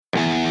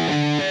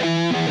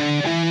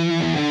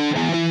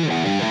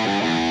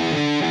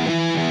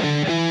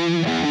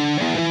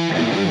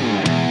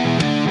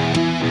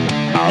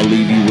I'll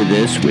leave you with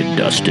this with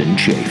Dustin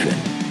Chafin.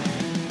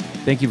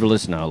 Thank you for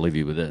listening. I'll leave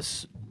you with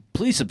this.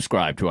 Please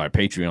subscribe to our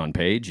Patreon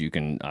page. You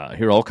can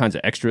hear all kinds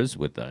of extras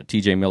with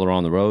TJ Miller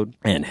on the road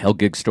and Hell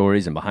Gig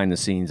stories and behind the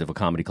scenes of a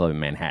comedy club in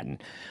Manhattan.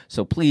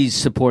 So please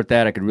support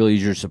that. I could really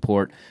use your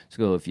support.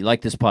 So if you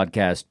like this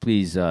podcast,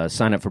 please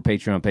sign up for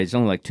Patreon page. It's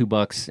only like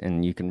 $2,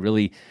 and you can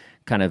really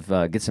kind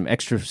of get some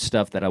extra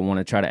stuff that I want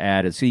to try to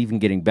add. It's even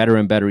getting better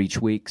and better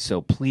each week. So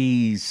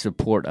please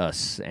support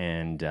us,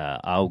 and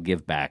I'll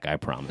give back, I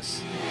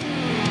promise.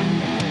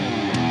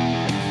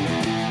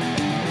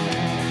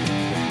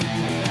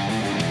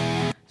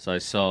 So I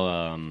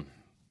saw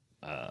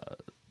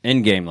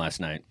Endgame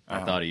last night. I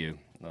thought of you.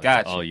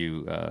 Gotcha. All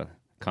you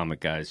comic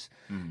guys.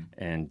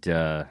 And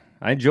I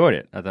enjoyed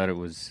it. I thought it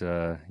was,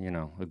 a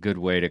good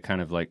way to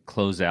kind of like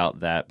close out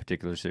that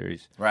particular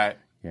series. Right.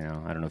 I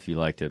don't know if you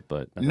liked it,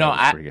 but No, it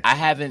was pretty good. I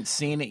haven't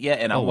seen it yet,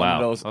 and I'm one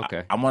of those.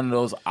 Okay. I'm one of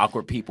those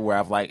awkward people where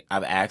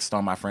I've asked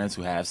on my friends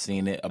who have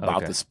seen it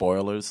about the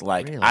spoilers.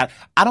 Like, Really?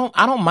 I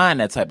don't mind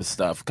that type of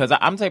stuff because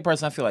I'm the type of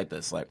person I feel like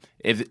this. Like,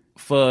 if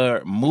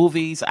for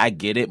movies, I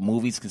get it.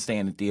 Movies can stay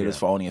in the theaters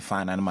for only a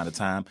finite amount of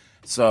time.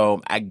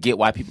 So I get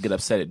why people get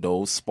upset at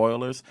those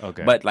spoilers.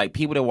 Okay. But like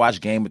people that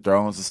watch Game of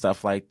Thrones and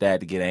stuff like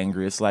that to get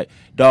angry, it's like,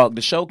 dog,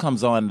 the show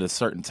comes on at a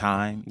certain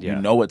time. Yeah.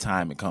 You know what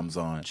time it comes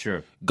on.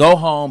 Sure. Go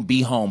home,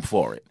 be home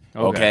for it.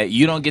 Okay. Okay,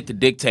 you don't get to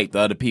dictate the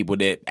other people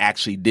that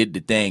actually did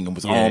the thing and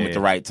was home at the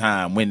right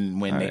time when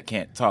they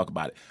can't talk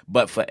about it.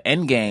 But for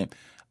Endgame,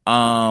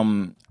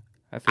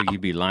 I figured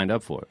you'd be lined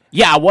up for it.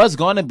 yeah, I was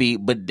gonna be,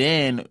 but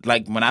then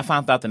like when I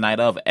found out the night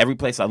of, every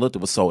place I looked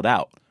at was sold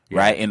out.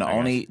 Right, and the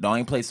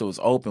only place that was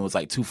open was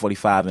like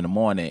 2:45 in the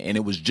morning, and it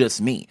was just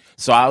me.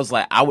 So I was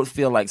like, I would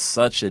feel like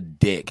such a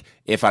dick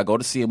if I go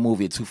to see a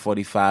movie at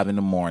 2:45 in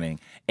the morning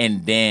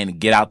and then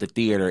get out the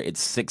theater at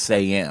 6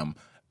 a.m.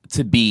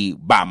 to be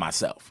by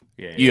myself.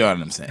 Yeah. You know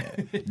what I'm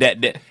saying?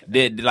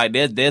 Like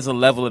there's a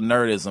level of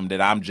nerdism that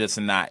I'm just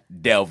not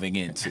delving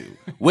into,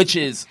 which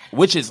is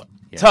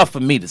tough for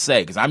me to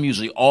say because I'm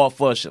usually all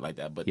for shit like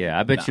that. But Yeah,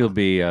 I bet you'll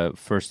be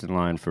first in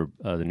line for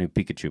the new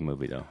Pikachu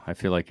movie, though. I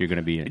feel like you're going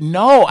to be in.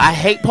 No, I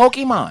hate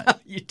Pokemon.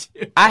 You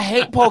do. I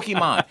hate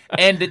Pokemon.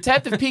 And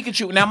Detective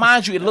Pikachu, now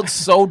mind you, it looks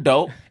so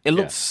dope. It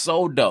looks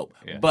so dope.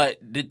 Yeah.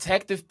 But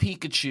Detective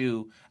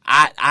Pikachu,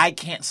 I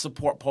can't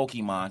support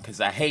Pokemon because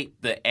I hate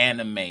the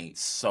anime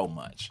so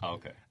much. Oh,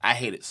 okay. I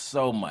hate it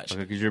so much.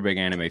 Okay, because you're a big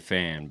anime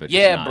fan, but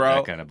Yeah, not bro.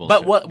 that kind of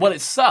bullshit. But what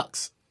it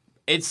sucks.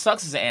 It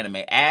sucks as an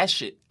anime.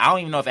 Ash, I don't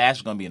even know if Ash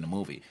is gonna be in the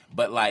movie.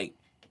 But like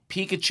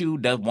Pikachu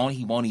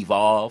won't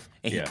evolve,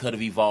 and he could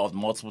have evolved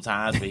multiple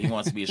times, but he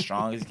wants to be as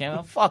strong as he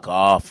can. Fuck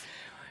off.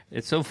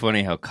 It's so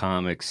funny how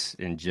comics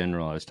in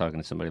general, I was talking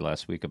to somebody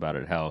last week about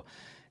it, how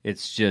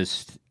it's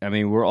just, I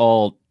mean, we're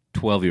all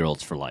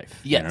 12-year-olds for life.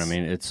 Yes. You know what I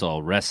mean? It's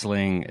all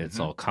wrestling, it's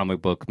all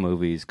comic book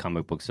movies,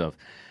 comic book stuff.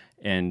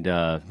 And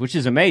which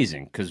is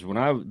amazing because when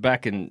I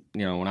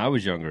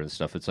was younger and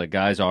stuff, it's like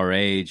guys our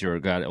age or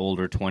got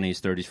older, 20s,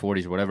 30s,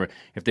 40s, or whatever.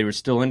 If they were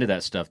still into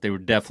that stuff, they were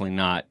definitely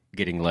not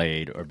getting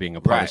laid or being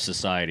a part of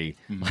society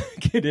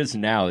like it is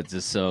now. It's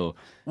just so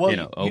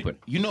open.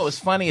 You know what's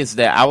funny is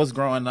that I was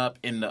growing up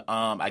in the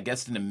I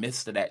guess in the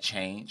midst of that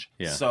change.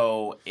 Yeah.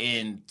 So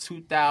in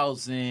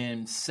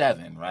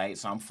 2007, right?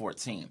 So I'm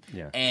 14.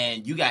 Yeah.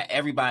 And you got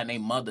everybody and their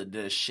mother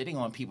that's shitting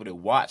on people that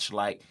watch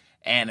like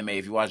anime,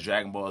 if you watch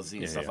Dragon Ball Z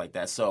and stuff like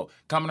that. So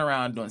coming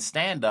around doing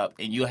stand-up,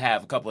 and you'll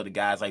have a couple of the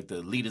guys, like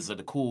the leaders of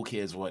the cool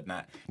kids or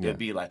whatnot, they'll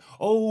be like,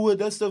 oh,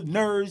 that's the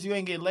nerds, you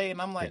ain't getting laid.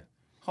 And I'm like,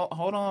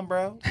 hold on,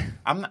 bro.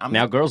 I'm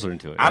now girls are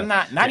into it. I'm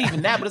not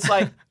even that, but it's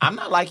like, I'm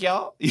not like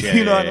y'all.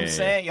 You know what I'm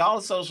saying? Y'all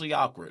are socially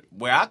awkward.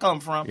 Where I come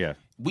from,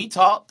 we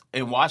talked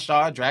and watched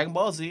our Dragon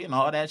Ball Z and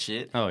all that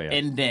shit. Oh, yeah.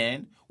 And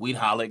then we'd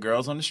holler at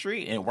girls on the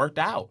street, and it worked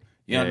out.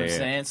 You know what I'm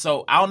saying?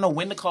 So I don't know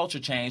when the culture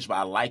changed, but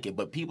I like it.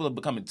 But people are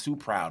becoming too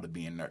proud of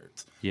being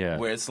nerds. Yeah.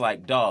 Where it's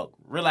like, dog,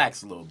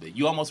 relax a little bit.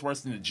 You almost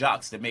worse than the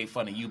jocks that made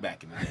fun of you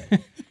back in the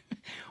day.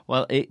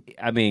 Well,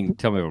 I mean,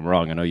 tell me if I'm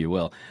wrong. I know you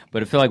will.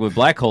 But I feel like with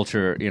black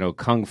culture,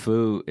 kung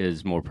fu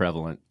is more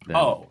prevalent than,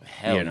 hell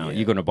yeah.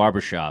 You go to a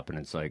barbershop and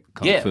it's like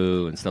kung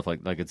fu and stuff like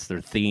it's their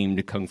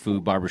themed kung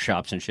fu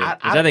barbershops and shit.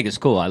 I think it's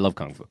cool. I love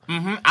kung fu.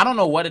 Mm-hmm. I don't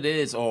know what it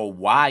is or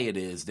why it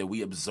is that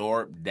we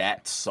absorb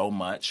that so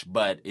much,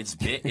 but it's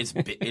big.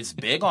 It's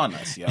big on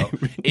us, yo.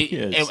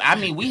 I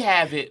mean, we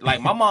have it.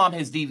 Like my mom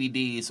has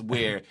DVDs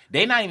where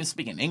they're not even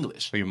speaking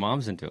English. But your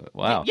mom's into it.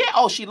 Wow. Yeah.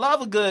 Oh, she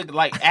love a good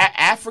like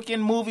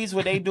African movies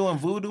where they doing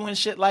voodoo and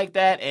shit like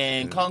that,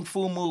 and kung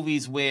fu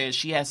movies where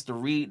she has to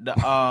read the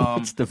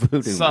What's the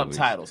voodoo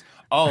subtitles. movies?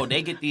 Oh,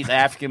 they get these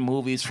African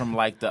movies from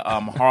like the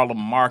Harlem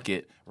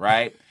Market,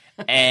 right?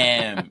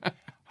 And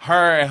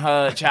her and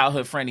her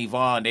childhood friend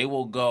Yvonne, they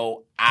will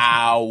go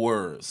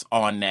hours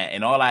on that,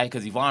 and all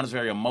because Yvonne is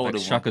very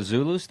emotive. Like Shaka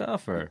Zulu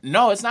stuff, or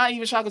no, it's not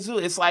even Shaka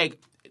Zulu. It's like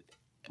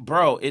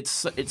Bro, it's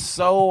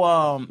so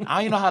I don't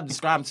even know how to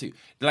describe them to you.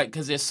 Like,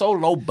 because they're so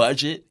low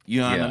budget, you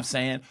know what Yeah. I'm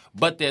saying?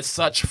 But they're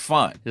such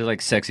fun. They're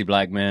like sexy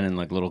black men in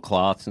like little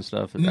cloths and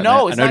stuff.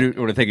 No, I it's know not- you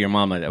want to think of your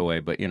mama that way,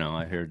 but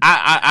I heard.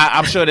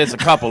 I'm sure there's a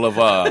couple of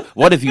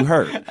what have you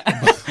heard?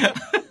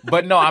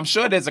 But no, I'm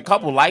sure there's a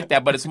couple like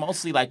that, but it's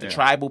mostly like the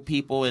tribal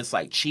people. It's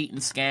like cheating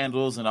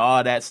scandals and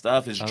all that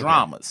stuff. It's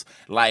dramas.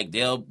 Like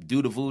they'll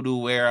do the voodoo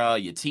where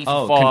your teeth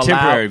will fall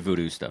contemporary out.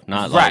 voodoo stuff,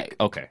 not Right. like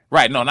okay,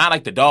 Right, no, not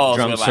like the dolls.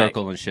 drum where, like,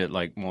 circle and shit.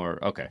 Like more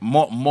okay.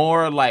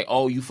 More like,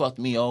 oh, you fucked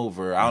me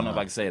over. I don't know if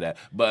I can say that,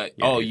 but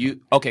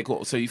okay,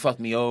 cool. So you fucked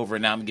me over.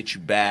 Now I'm gonna get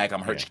you back. I'm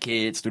gonna hurt your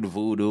kids through the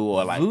voodoo,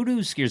 or like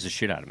Voodoo scares the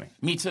shit out of me.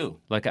 me too.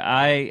 Like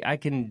I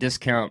can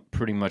discount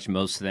pretty much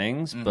most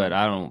things, but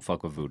I don't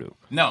fuck with voodoo.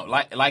 No,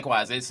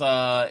 likewise, it's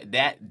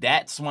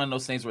that's one of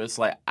those things where it's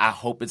like I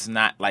hope it's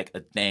not like a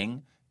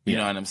thing. You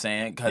know what I'm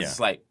saying? Because it's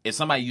like if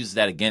somebody uses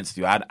that against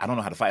you, I don't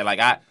know how to fight. Like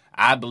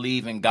I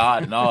believe in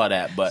God and all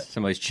that, but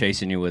Somebody's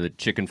chasing you with a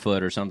chicken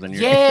foot or something.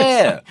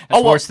 yeah,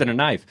 That's worse than a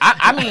knife.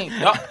 I mean,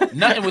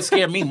 nothing would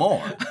scare me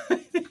more.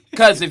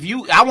 Because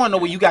I want to know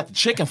where you got the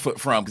chicken foot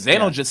from, because they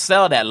don't just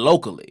sell that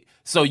locally.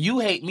 So you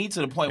hate me to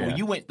the point where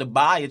you went to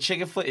buy a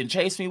chicken foot and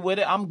chase me with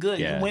it. I'm good.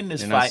 You win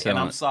this fight, and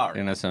I'm sorry.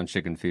 And I sound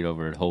chicken feet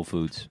over at Whole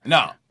Foods.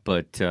 No,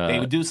 But they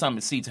would do something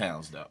in sea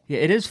towns though. yeah,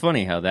 it is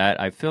funny how that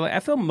I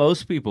feel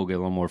most people get a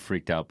little more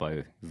freaked out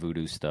by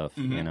voodoo stuff.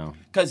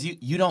 Because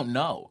you don't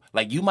know.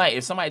 Like you might,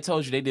 if somebody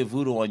told you they did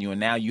voodoo on you and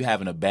now you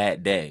having a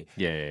bad day.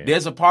 Yeah.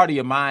 There's a part of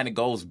your mind that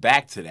goes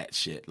back to that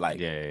shit. Like,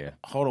 Yeah.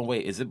 hold on,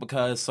 wait, is it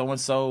because so and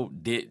so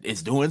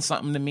is doing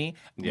something to me?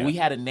 Yeah. We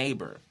had a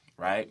neighbor,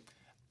 right?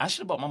 I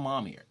should have brought my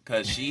mom here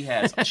because she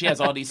has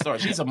all these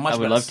stories. She's a much I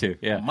would better, love to,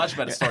 yeah. much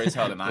better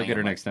storyteller than I am. We'll get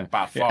her next time.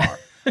 by far.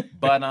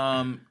 But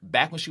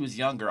back when she was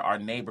younger, our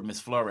neighbor Miss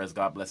Flores,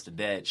 God bless the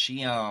dead,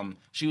 she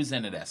was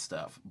into that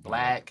stuff.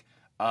 Black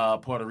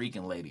Puerto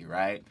Rican lady,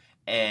 right?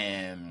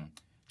 And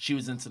she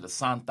was into the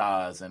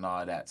Santas and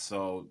all that.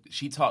 So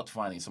she talked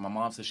funny. So my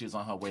mom said she was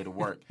on her way to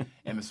work,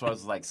 and Miss Flores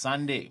was like,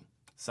 Sunday,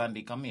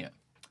 come here.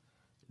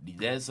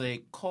 There's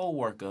a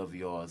co-worker of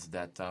yours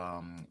that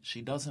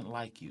she doesn't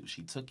like you.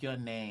 She took your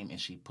name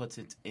and she puts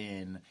it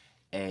in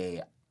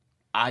a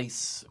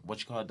ice,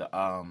 what you call it,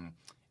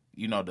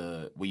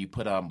 the where you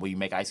put where you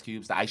make ice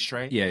cubes, the ice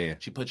tray. Yeah.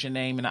 She put your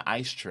name in an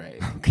ice tray.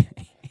 Okay.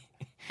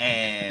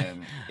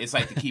 And it's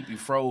like to keep you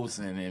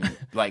frozen in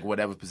like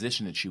whatever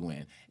position that you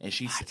in. And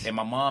and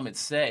my mom had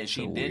said, and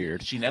she So did.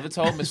 weird. She never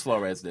told Miss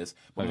Flores this,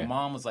 but Okay. my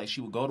mom was like,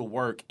 she would go to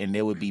work and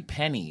there would be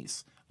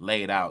pennies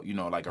laid out,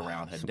 like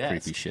around her Some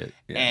desk. creepy shit.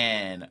 Yeah.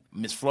 And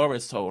Miss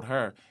Flores told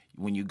her,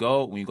 when you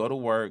go to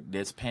work,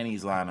 there's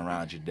pennies lying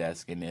around your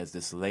desk, and there's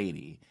this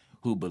lady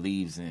who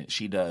believes in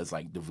she does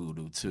like the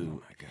voodoo too.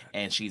 Oh my God.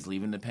 And she's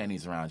leaving the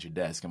pennies around your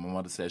desk. And my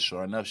mother said,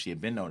 sure enough, she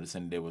had been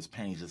noticing there was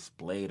pennies just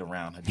splayed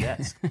around her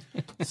desk.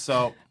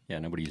 So Yeah,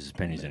 nobody uses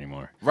pennies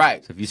anymore.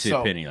 right. So if you see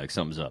a penny, like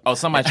something's up. Oh,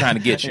 somebody trying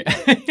to get you.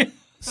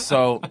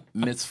 So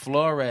Miss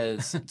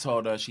Flores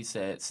told her, she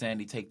said,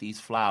 Sandy, take these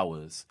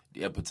flowers,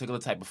 a particular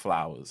type of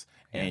flowers,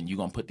 and you're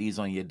going to put these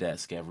on your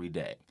desk every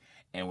day.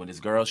 And when this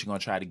girl, she's going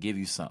to try to give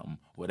you something,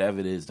 whatever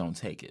it is, don't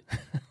take it.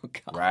 Oh,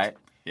 God. Right?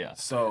 Yeah.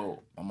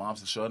 So my mom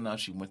said, sure enough,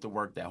 she went to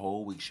work that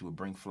whole week. She would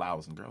bring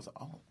flowers, and girls are,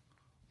 oh,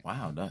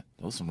 wow,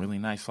 those some really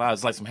nice flowers.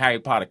 It's like some Harry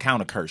Potter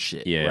counter curse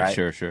shit. Yeah, right?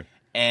 sure.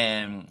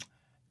 And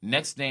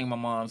next thing my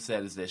mom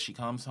said is that she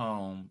comes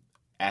home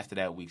after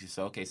that week. She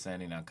said, okay,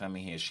 Sandy, now come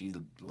in here. She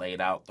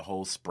laid out the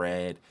whole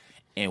spread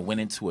and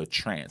went into a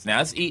trance.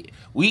 Now,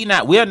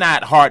 we're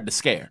not hard to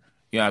scare,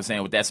 you know what I'm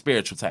saying, with that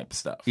spiritual type of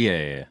stuff.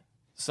 Yeah.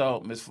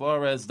 So Miss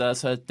Flores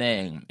does her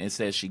thing and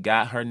says she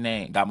got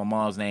my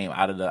mom's name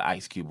out of the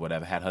ice cube,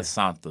 whatever, had her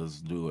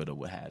Santas do it or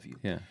what have you.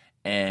 Yeah.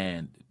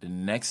 And the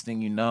next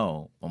thing you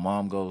know, my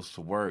mom goes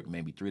to work,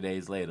 maybe 3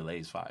 days later, the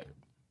lady's fired.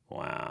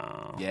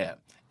 Wow. Yeah.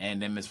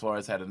 And then Miss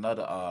Flores had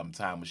another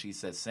time where she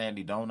said,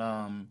 Sandy,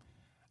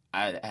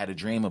 I had a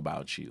dream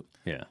about you.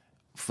 Yeah.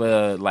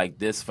 For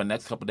next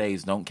couple of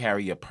days, don't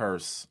carry your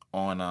purse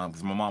on,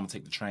 because my mom would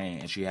take the train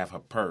and she have her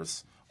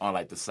purse on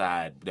like the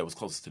side that was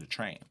closest to the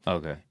train.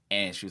 Okay.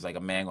 And she was like, a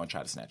man gonna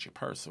try to snatch your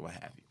purse or what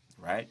have you,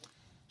 right?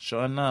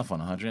 Sure enough,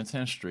 on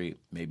 110th Street,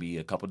 maybe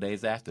a couple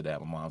days after that,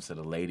 my mom said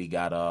a lady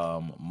got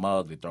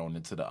mugged and thrown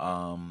into the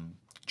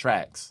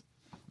tracks.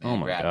 Man, Oh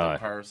my grabbed God.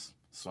 her purse,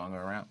 swung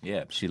her around.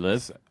 Yeah. She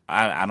lives?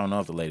 I don't know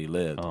if the lady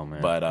lived. Oh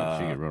man. But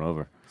she get run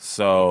over.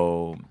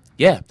 so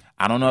yeah,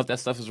 I don't know if that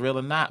stuff is real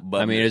or not.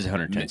 But I mean, it is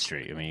 110th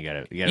Street. I mean, you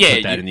gotta Yeah,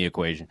 put that in the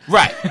equation.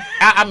 right.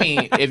 I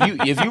mean, if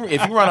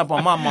you run up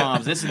on my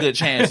mom's, there's a good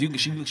chance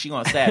she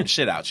gonna stab the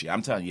shit out you.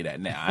 I'm telling you that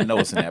now. I know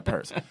it's in that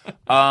purse.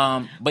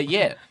 But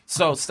yeah,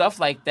 so stuff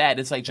like that.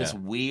 It's like just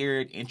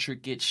weird,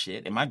 intricate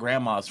shit. And my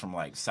grandma's from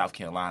like South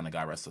Carolina,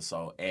 God rest her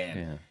soul.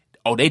 And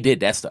they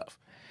did that stuff.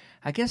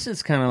 I guess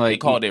it's kind of like They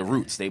called it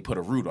roots. They put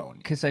a root on it.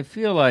 because I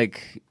feel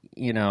like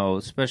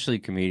especially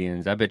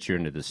comedians. I bet you're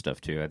into this stuff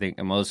too. I think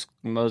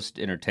most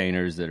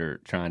entertainers that are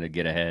trying to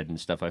get ahead and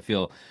stuff. I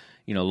feel,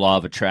 law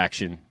of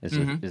attraction is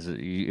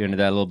you into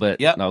that a little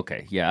bit. Yep.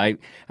 Okay. Yeah.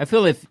 I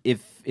feel if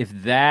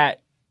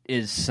that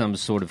is some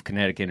sort of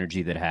kinetic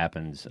energy that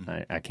happens.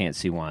 I can't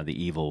see why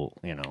the evil,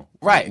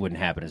 Right. wouldn't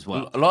happen as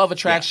well. Law of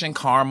attraction,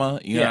 karma,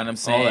 you know what I'm all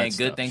saying? that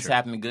Good stuff, things sure.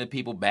 happen to good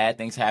people, bad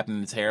things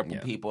happen to terrible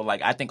people.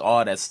 Like, I think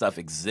all that stuff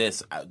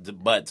exists,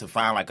 but to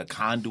find like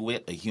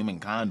a human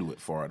conduit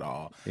for it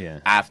all,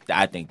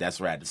 I think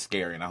that's rather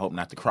scary, and I hope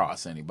not to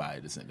cross anybody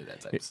that's into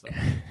that type of stuff.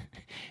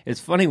 It's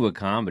funny with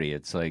comedy.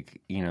 It's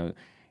like,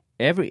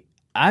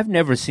 I've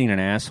never seen an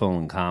asshole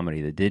in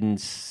comedy that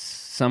didn't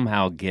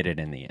somehow get it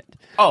in the end.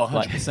 Oh,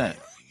 100%.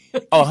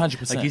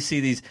 100%. Like you see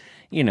these,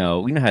 you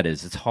know how it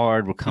is. It's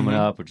hard. We're coming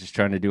up. We're just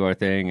trying to do our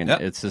thing, and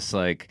it's just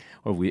like,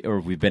 or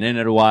we've been in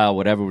it a while.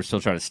 Whatever. We're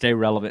still trying to stay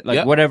relevant.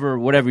 Like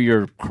whatever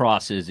your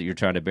cross is that you're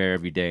trying to bear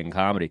every day in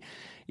comedy.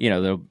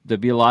 There'll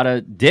be a lot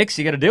of dicks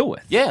you got to deal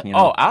with. Yeah.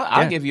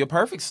 I'll give you a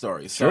perfect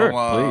story. Sure,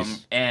 so,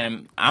 please.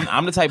 And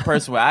I'm the type of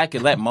person where I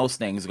could let most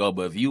things go,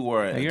 but if you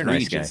were an you're a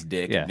nice egregious guy.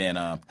 dick, Yeah. then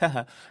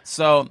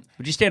so.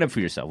 But you stand up for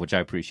yourself, which I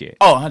appreciate.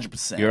 Oh,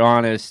 100%. You're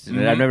honest,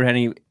 and I've never had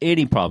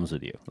any problems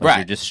with you. Like, Right.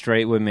 You're just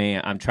straight with me.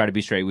 I'm trying to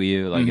be straight with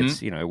you. Like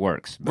it's it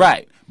works.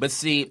 Right. But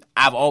see,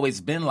 I've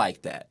always been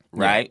like that,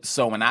 right? Yeah.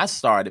 So when I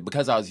started,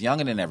 because I was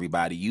younger than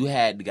everybody, you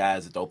had the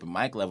guys at the open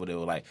mic level that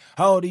were like,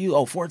 "How old are you?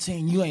 Oh,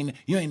 14. You ain't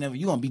never.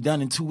 You gonna be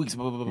done in 2 weeks."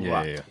 Blah blah blah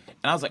blah. Yeah.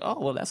 And I was like, "Oh,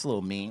 well, that's a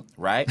little mean,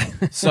 right?"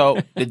 So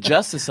the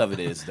justice of it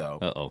is,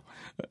 though,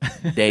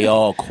 they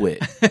all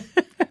quit.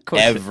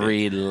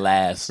 Every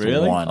last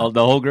one. Oh,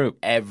 the whole group.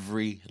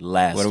 Every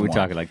last one. What are we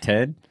talking? Like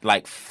 10?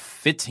 Like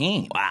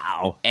 15.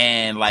 Wow.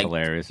 And like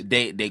hilarious.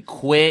 They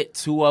quit.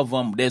 2 of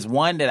them. There's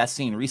one that I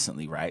seen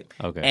recently, right?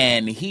 Okay.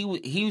 And he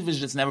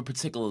was just never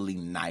particularly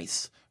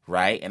nice,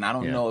 right? And I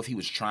don't know if he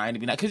was trying to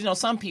be nice, because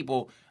some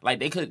people, like,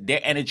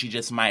 their energy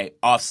just might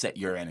offset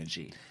your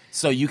energy,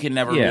 so you can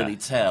never really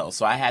tell.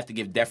 So I have to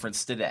give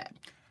deference to that.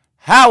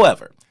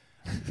 However,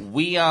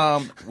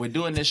 we're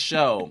doing this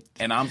show,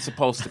 and I'm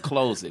supposed to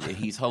close it, and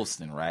he's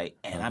hosting, right?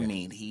 And I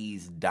mean,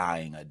 he's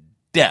dying a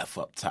death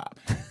up top,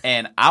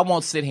 and I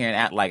won't sit here and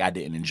act like I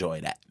didn't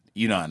enjoy that.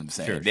 You know what I'm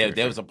saying?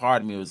 There was a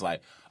part of me that was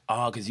like,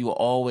 oh, because you were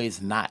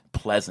always not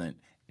pleasant,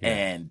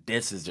 and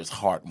this is just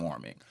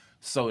heartwarming.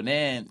 So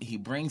then he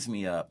brings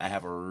me up. I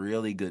have a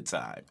really good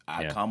time.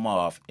 I come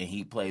off, and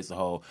he plays the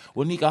whole,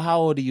 well, Nico, how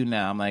old are you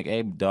now? I'm like,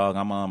 hey, dog,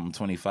 I'm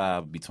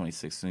 25, be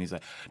 26 soon. He's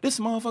like, this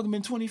motherfucker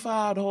been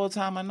 25 the whole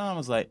time I know. I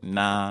was like,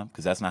 nah,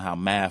 because that's not how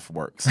math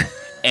works.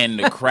 And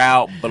the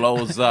crowd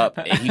blows up,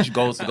 and he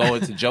goes to go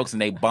into jokes,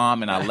 and they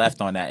bomb, and I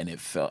left on that, and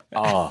it felt,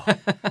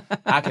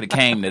 I could have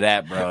came to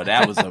that, bro.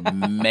 That was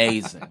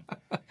amazing.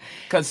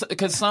 Because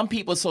some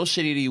people are so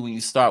shitty to you when you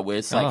start with.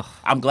 It's like,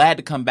 I'm glad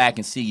to come back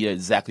and see you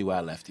exactly where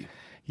I left you.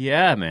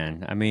 Yeah,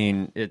 man. I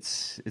mean,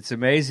 it's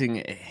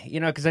amazing,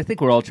 because I think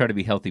we're all trying to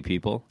be healthy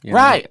people.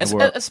 Right.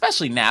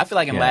 Especially now. I feel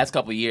like in the last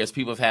couple of years,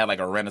 people have had like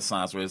a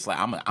renaissance where it's like,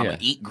 I'm going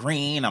to eat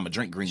green, I'm going to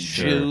drink green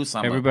juice.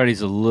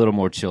 Everybody's a little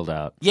more chilled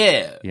out.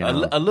 Yeah,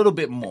 a little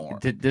bit more.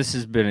 This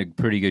has been a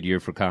pretty good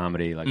year for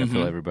comedy. Like, I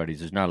feel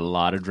there's not a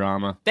lot of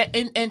drama.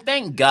 And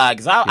thank God,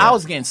 because I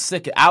was getting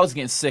sick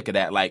of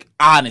that, like,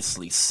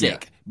 honestly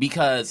sick. Yeah.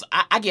 Because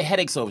I get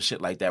headaches over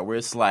shit like that, where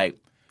it's like,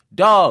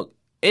 dog,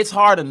 it's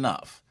hard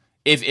enough.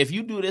 If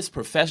you do this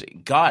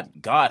professionally, God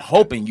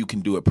hoping you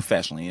can do it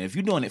professionally, and if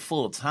you're doing it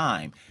full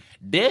time,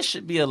 there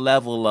should be a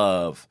level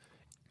of,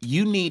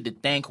 you need to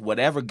thank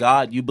whatever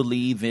God you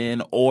believe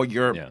in, or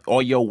your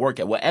work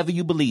at whatever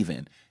you believe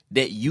in,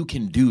 that you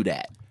can do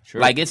that.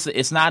 Sure. Like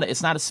it's not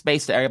a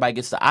space that everybody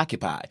gets to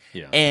occupy.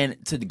 Yeah. And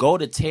to go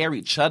to tear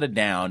each other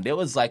down, there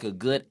was like a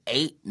good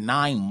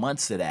 8-9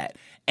 months of that,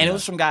 and it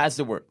was from guys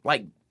that were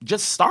like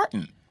just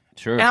starting.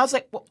 Sure. And I was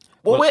like,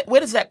 well, where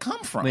does that come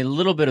from? I mean, a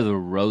little bit of the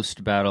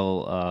roast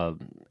battle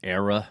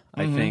era.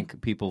 I think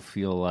people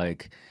feel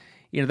like,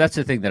 that's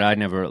the thing that I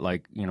never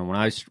like. When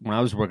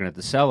I was working at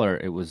the Cellar,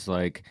 it was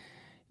like,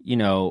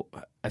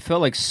 I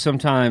felt like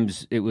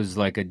sometimes it was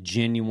like a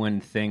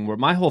genuine thing. Where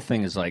my whole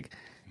thing is like,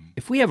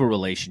 if we have a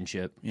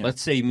relationship,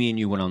 let's say me and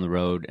you went on the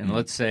road, and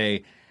let's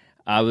say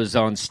I was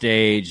on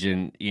stage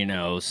and,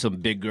 some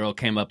big girl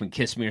came up and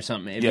kissed me or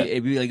something.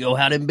 It'd be like, oh,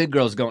 how them big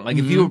girls going? Like,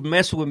 if you were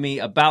messing with me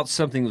about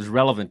something that was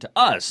relevant to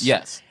us,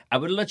 I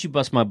would let you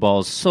bust my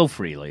balls so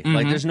freely.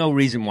 Like, there's no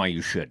reason why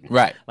you shouldn't.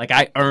 Right. Like,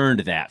 I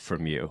earned that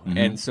from you.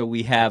 And so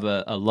we have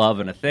a love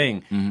and a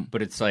thing.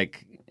 But it's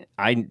like,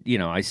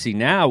 I see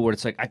now where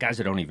it's like, guys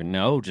that don't even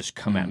know just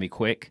come at me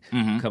quick,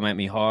 come at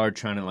me hard,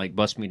 trying to like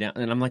bust me down,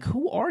 and I'm like,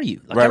 who are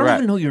you? Like, I don't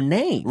even know your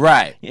name,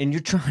 right? And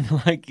you're trying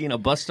to like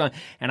bust on.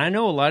 And I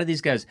know a lot of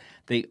these guys,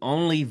 they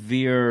only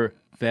veer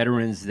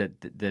veterans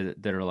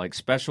that are like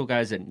special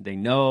guys that they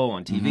know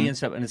on TV and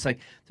stuff. And it's like,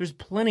 there's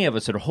plenty of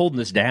us that are holding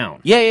this down.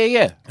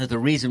 Yeah. That the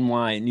reason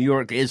why New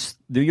York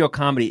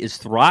comedy is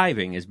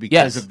thriving is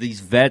because of these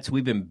vets.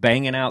 We've been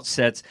banging out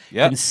sets,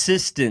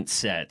 consistent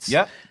sets.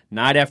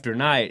 Night after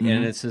night,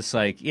 and it's just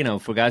like,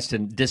 for guys to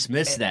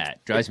dismiss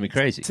that drives me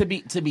crazy.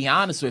 To be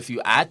honest with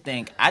you, I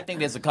think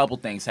there's a couple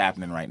things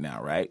happening right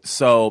now, right?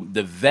 So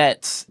the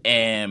vets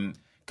and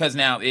Because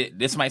now,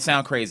 this might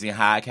sound crazy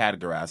how I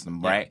categorize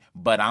them, right?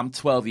 But I'm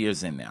 12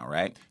 years in now,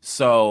 right?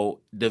 So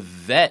the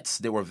vets,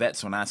 there were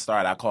vets when I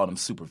started, I called them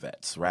super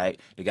vets, right?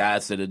 The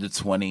guys that are the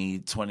 20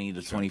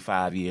 to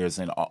 25 years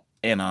and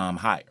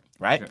higher,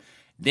 right? Sure.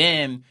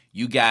 Then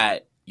you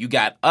got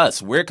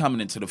us. We're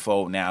coming into the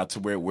fold now to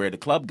where we're the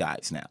club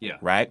guys now,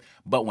 right?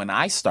 But when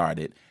I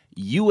started,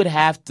 there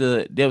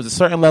was a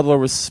certain level of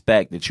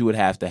respect that you would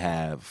have to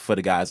have for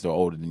the guys that are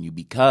older than you,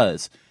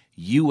 because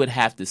you would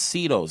have to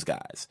see those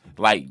guys.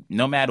 Like,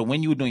 no matter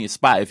when you were doing your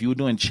spot, if you were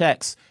doing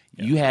checks,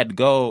 you had to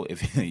go.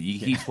 If you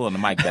keep pulling the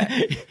mic back,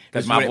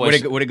 because my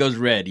voice, when it goes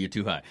red, you're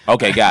too high.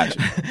 Okay, gotcha.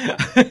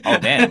 Oh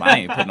damn, I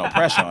ain't put no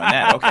pressure on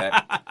that. Okay,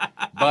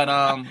 but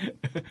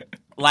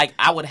like,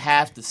 I would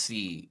have to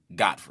see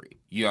Godfrey.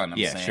 You know what I'm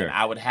saying? Sure.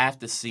 I would have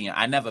to see him.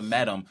 I never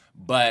met him,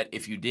 but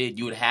if you did,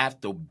 you would have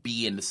to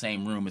be in the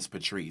same room as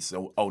Patrice,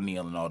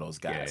 O'Neal, and all those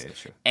guys. Yeah,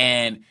 sure.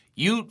 And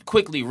you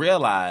quickly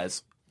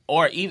realize,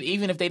 or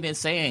even if they didn't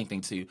say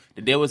anything to you,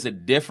 that there was a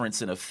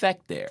difference in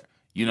effect there.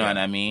 You know what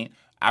I mean?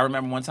 I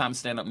remember one time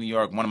Stand Up New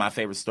York, one of my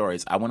favorite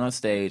stories. I went on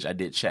stage, I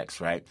did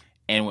checks, right?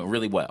 And it went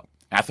really well.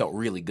 I felt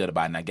really good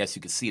about it, and I guess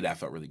you could see that I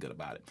felt really good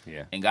about it.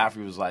 Yeah. And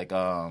Godfrey was like,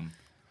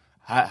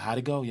 how'd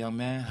it go, young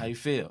man? How you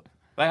feel?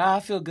 Like, I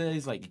feel good.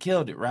 He's like, you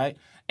killed it, right?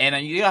 And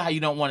you know how you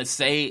don't want to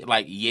say,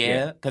 like,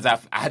 because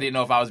I didn't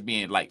know if I was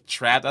being, like,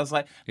 trapped. I was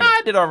like,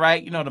 I did all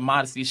right. You know, the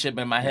modesty shit,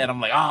 but in my head, I'm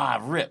like, I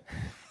ripped.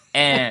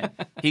 And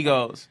he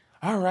goes,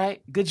 all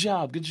right, good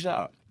job.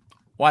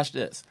 Watch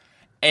this.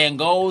 And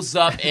goes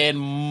up and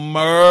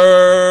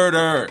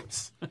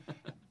murders.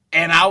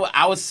 And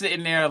I was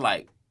sitting there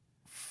like,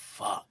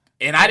 fuck.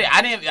 And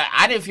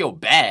I didn't feel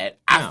bad.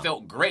 I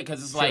felt great,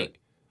 because it's like,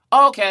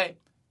 okay,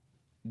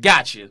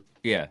 got you.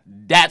 Yeah.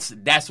 That's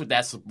what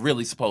that's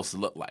really supposed to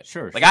look like.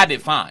 Sure. Like, I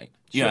did fine.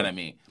 You know what I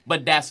mean?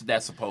 But that's what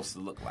that's supposed to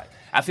look like.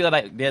 I feel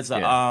like there's a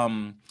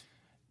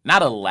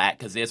not a lack,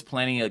 because there's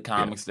plenty of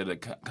comics that are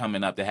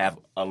coming up that have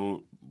a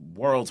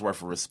world's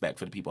worth of respect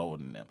for the people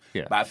older than them.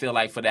 Yeah. But I feel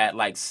like for that,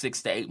 like,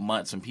 6 to 8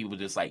 months when people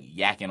just like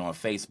yakking on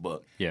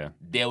Facebook,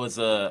 there was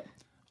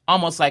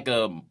almost like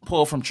a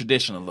pull from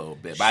tradition a little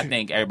bit. But I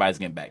think everybody's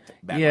getting back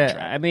on track.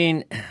 I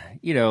mean,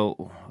 you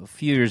know, a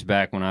few years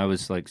back when I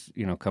was, like,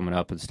 you know, coming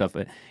up and stuff,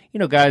 but, you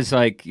know, guys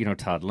like, you know,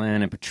 Todd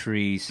Lynn and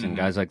Patrice and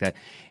guys like that.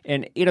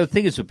 And, you know, the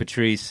thing is with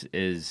Patrice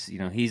is, you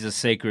know, he's a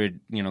sacred,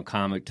 you know,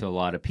 comic to a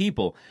lot of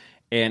people.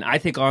 And I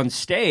think on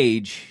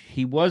stage,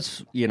 he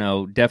was, you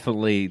know,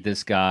 definitely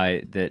this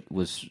guy that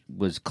was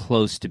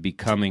close to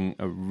becoming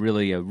a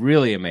really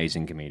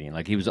amazing comedian.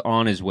 Like, he was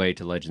on his way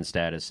to legend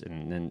status,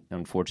 and then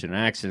unfortunate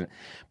accident.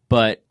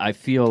 But I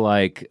feel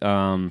like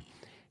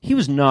he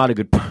was not a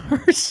good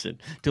person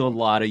to a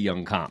lot of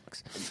young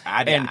comics.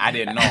 I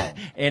didn't know.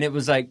 And it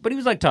was like, but he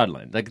was like Todd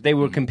Lynn. Like, they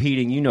were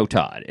competing, you know,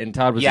 Todd, and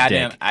Todd was a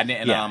dick. I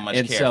didn't much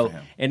and care so, for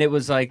him. And it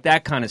was like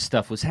that kind of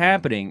stuff was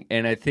happening,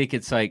 and I think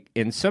it's like,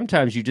 and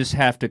sometimes you just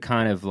have to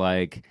kind of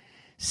like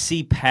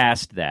see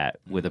past that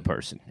with a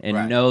person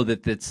and know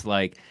that it's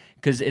like,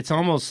 because it's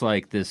almost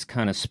like this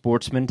kind of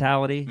sports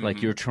mentality,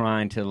 like you're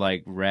trying to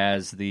like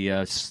razz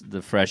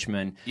the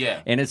freshmen.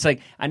 Yeah. And it's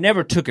like, I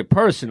never took it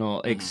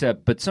personal,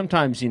 but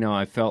sometimes, you know,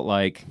 I felt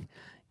like,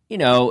 you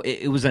know,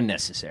 it was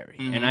unnecessary.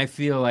 And I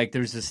feel like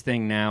there's this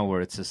thing now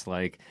where it's just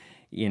like,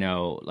 you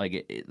know,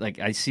 like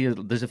I see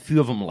there's a few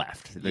of them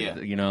left.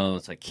 You know,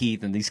 it's like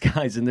Keith and these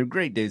guys, and they're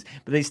great dudes,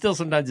 but they still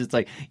sometimes it's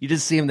like you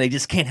just see them, they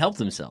just can't help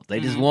themselves. They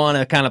just want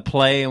to kind of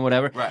play and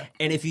whatever. Right.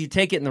 And if you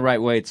take it in the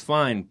right way, it's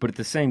fine. But at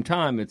the same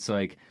time, it's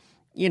like,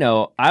 you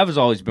know, I've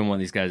always been one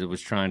of these guys that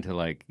was trying to,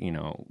 like, you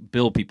know,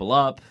 build people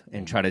up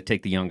and try to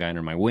take the young guy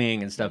under my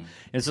wing and stuff.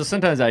 And so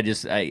sometimes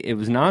it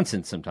was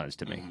nonsense sometimes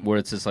to me, where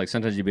it's just like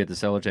sometimes you'd be at the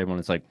cellar table and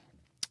it's like,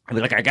 I'd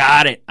be like, I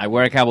got it. I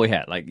wear a cowboy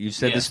hat. Like, you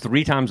said this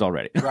 3 times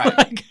already.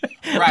 Right.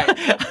 Right.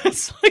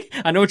 It's like,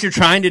 I know what you're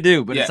trying to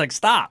do, but it's like,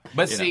 stop.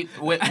 But see,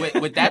 with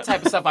that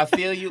type of stuff, I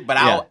feel you. But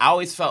I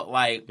always felt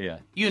like,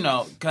 you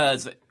know,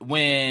 because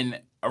when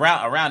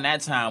around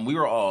that time, we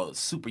were all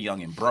super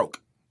young and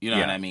broke. You know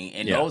what I mean?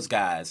 And those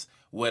guys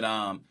would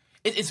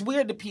it's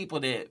weird the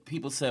people that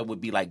people said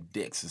would be like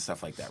dicks and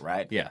stuff like that,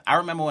 right? Yeah. I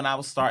remember when I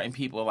was starting,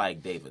 people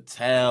like Dave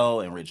Attell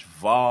and Rich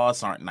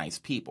Voss aren't nice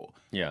people.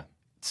 Yeah.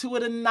 2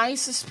 of the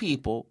nicest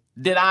people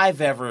that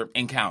I've ever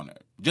encountered,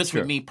 just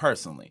with me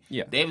personally.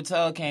 Yeah. Dave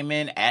Attell came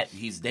in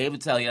he's Dave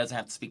Attell. He doesn't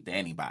have to speak to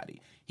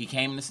anybody. He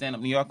came to Stand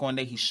Up New York one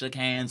day. He shook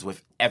hands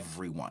with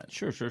everyone.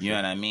 Sure. You know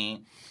what I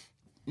mean?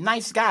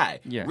 Nice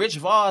guy. Yeah. Rich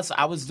Voss,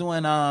 I was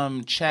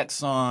doing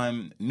checks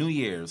on New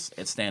Year's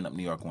at Stand Up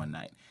New York one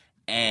night.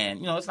 And,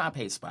 you know, it's not a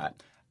paid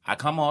spot. I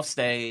come off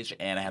stage,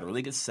 and I had a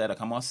really good set. I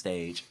come off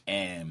stage,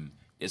 and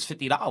it's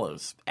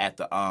 $50 at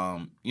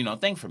the, you know,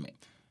 thing for me.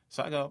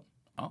 So I go,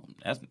 oh,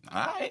 that's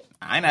all right.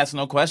 I ain't asking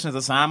no questions. I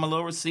sign my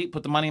little receipt,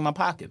 put the money in my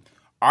pocket.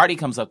 Artie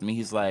comes up to me.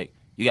 He's like,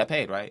 you got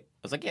paid, right? I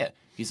was like, yeah.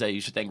 He said,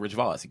 you should thank Rich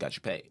Voss. He got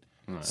you paid.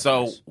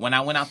 So when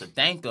I went out to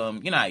thank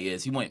him, you know how he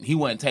is. He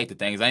wouldn't take the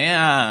things. Like,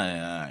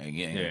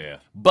 yeah.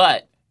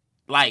 But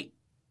like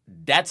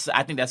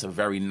I think that's a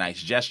very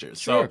nice gesture.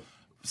 Sure.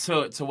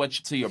 So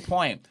to your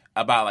point,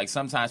 about like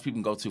sometimes people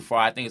can go too far.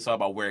 I think it's all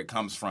about where it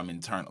comes from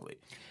internally.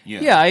 You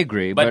know? Yeah, I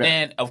agree. But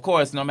then, of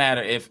course, no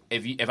matter if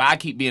I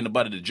keep being the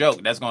butt of the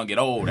joke, that's going to get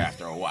old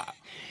after a while.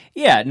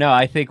 Yeah, no,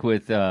 I think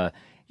with I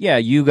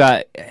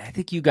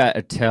think you got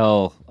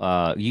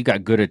Attell, you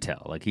got good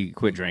Attell. Like he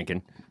quit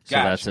drinking. So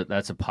Gotcha.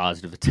 that's a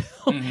positive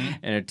Attell.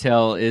 And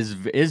Attell is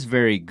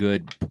very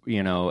good,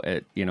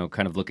 at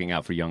kind of looking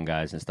out for young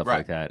guys and stuff Right.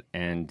 like that.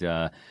 And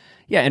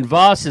and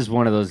Voss is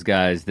one of those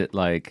guys that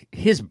like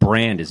his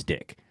brand is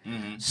Dick.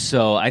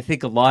 So I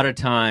think a lot of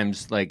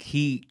times like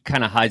he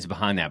kind of hides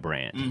behind that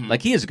brand.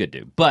 Like he is a good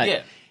dude, but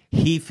Yeah.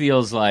 he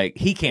feels like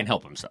he can't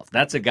help himself.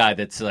 That's a guy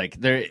that's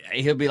like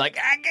he'll be like,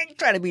 I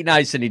try to be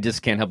nice, and he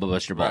just can't help but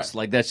bust your balls.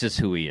 Right. Like that's just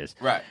who he is.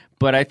 Right.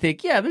 But I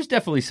think there's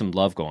definitely some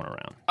love going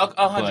around.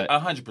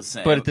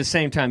 100%. But at the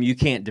same time, you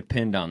can't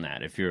depend on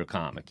that if you're a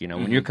comic.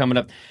 When you're coming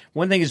up,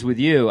 one thing is with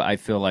you, I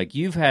feel like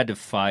you've had to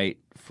fight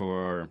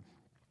for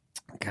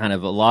kind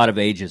of a lot of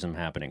ageism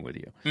happening with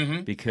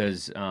you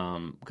because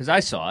I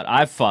saw it.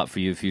 I've fought for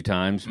you a few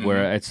times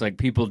where it's like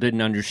people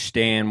didn't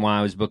understand why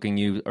I was booking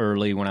you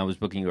early when I was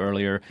booking you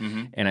earlier,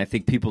 and I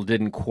think people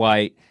didn't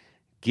quite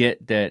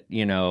get that.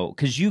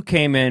 Because you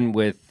came in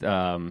with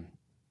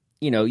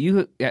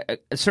you a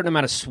certain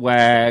amount of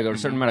swag or a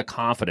certain amount of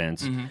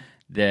confidence.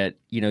 That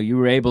you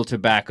were able to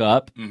back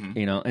up,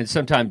 and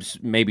sometimes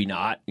maybe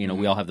not.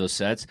 We all have those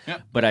sets,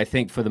 but I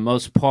think for the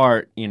most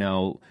part,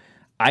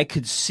 I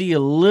could see a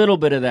little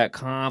bit of that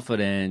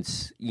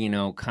confidence,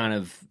 kind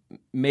of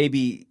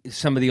maybe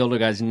some of the older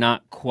guys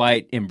not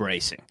quite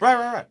embracing.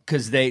 Right.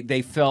 Because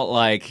they felt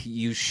like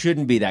you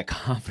shouldn't be that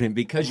confident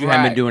because you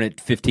haven't been doing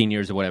it 15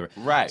 years or whatever.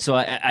 Right. So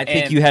I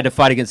think you had to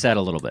fight against that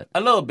a little bit.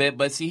 A little bit,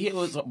 but see, here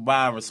was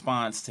my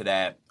response to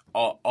that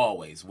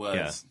always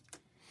was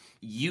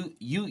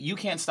you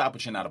can't stop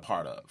what you're not a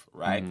part of,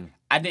 right?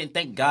 I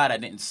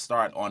didn't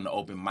start on the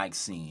open mic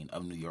scene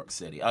of New York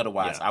City.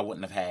 Otherwise, I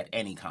wouldn't have had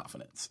any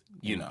confidence.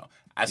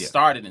 I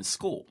started in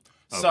school.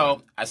 Okay.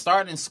 So I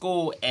started in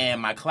school,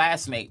 and my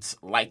classmates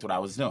liked what I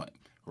was doing,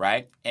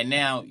 right? And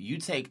now you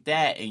take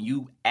that and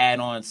you add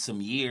on some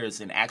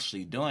years and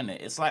actually doing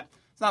it. It's not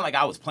like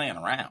I was playing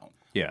around.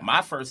 Yeah.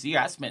 My first year,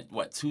 I spent,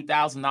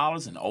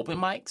 $2,000 in open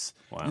mics?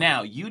 Wow.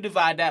 Now, you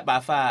divide that by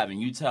 5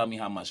 and you tell me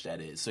how much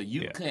that is. So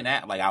you couldn't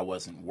act like I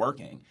wasn't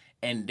working.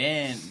 And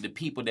then the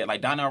people that,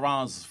 like, Donnell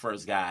Rollins was the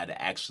first guy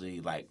to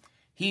actually, like,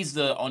 he's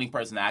the only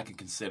person that I can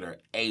consider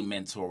a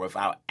mentor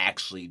without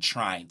actually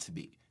trying to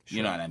be. Sure.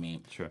 You know what I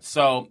mean? Sure.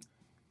 So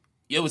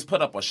it was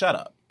put up or shut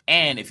up.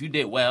 And if you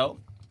did well,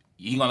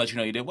 he's going to let you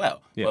know you did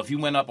well. Yeah. But if you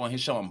went up on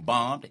his show and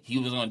bombed, he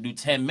was going to do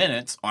 10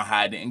 minutes on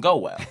how it didn't go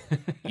well.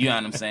 You know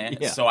what I'm saying?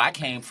 Yeah. So I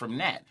came from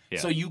that. Yeah.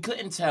 So you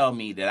couldn't tell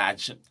me that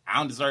I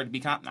don't deserve to be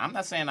confident. I'm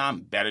not saying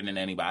I'm better than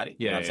anybody.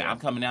 You know what I'm saying? I'm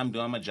coming in, I'm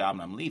doing my job,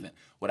 and I'm leaving.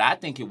 What I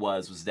think it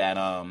was that,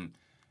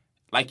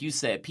 like you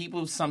said,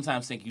 people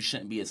sometimes think you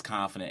shouldn't be as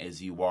confident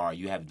as you are.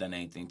 You haven't done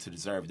anything to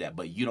deserve that,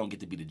 but you don't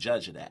get to be the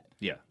judge of that.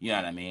 Yeah. You know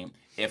what I mean?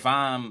 If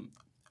I'm,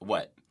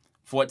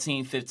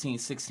 14, 15,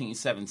 16,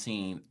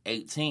 17,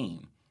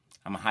 18,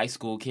 I'm a high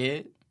school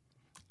kid.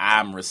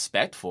 I'm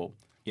respectful.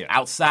 Yeah.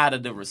 Outside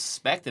of the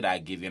respect that I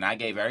give you, and I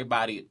gave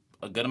everybody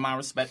a good amount of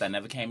respect. I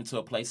never came into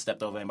a place,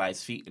 stepped over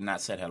anybody's feet, and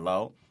not said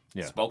hello.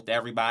 Yeah. Spoke to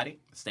everybody,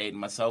 stayed to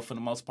myself for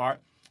the most part.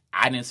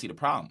 I didn't see the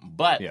problem.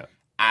 But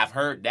I've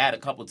heard that a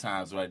couple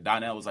times where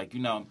Donnell was like,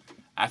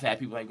 I've had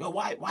people like, well,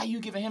 why are you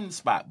giving him the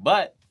spot?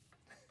 But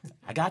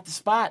I got the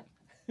spot,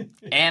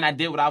 and I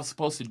did what I was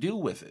supposed to do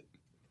with it.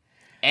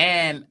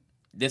 And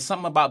there's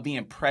something about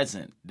being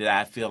present that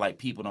I feel like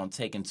people don't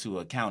take into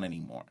account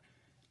anymore.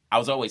 I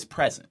was always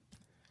present.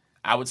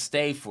 I would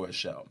stay for a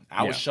show.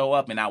 I would show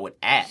up and I would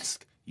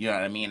ask. You know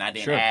what I mean? I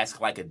didn't ask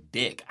like a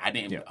dick. I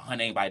didn't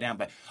hunt anybody down.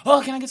 But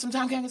can I get some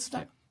time? Can I get some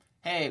time?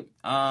 Hey,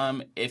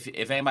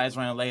 if anybody's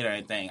running late or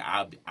anything,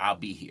 I'll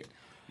be here.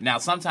 Now,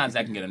 sometimes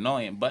that can get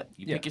annoying, but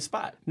you pick your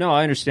spot. No,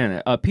 I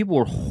understand that. People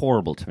were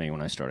horrible to me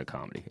when I started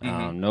comedy.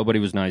 Nobody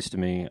was nice to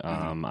me.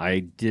 I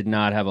did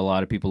not have a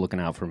lot of people looking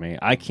out for me.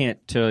 I can't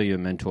tell you a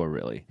mentor,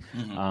 really.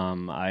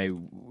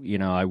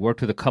 I worked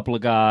with a couple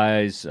of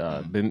guys.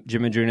 Jim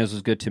Andrinos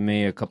was good to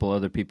me. A couple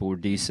other people were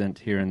decent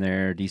here and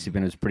there. DC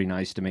Ben was pretty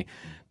nice to me.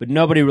 But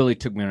nobody really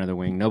took me under their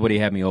wing. Nobody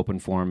had me open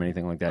for him,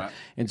 anything like that. Right.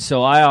 And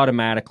so I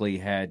automatically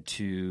had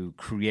to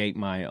create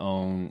my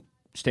own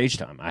stage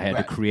time. I had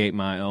to create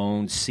my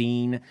own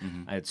scene.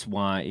 That's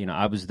why,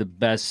 I was the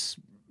best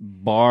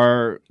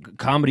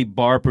comedy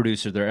bar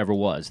producer there ever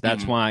was.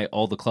 That's why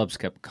all the clubs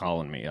kept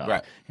calling me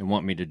up and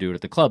want me to do it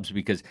at the clubs,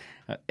 because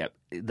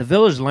the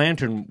Village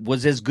Lantern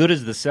was as good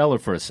as the Cellar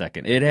for a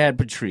second. It had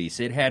Patrice,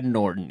 it had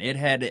Norton, it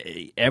had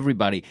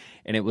everybody,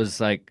 and it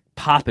was like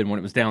popping when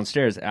it was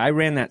downstairs. I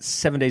ran that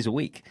 7 days a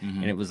week,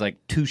 and it was like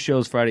 2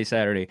 shows Friday,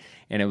 Saturday,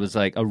 and it was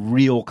like a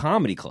real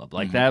comedy club.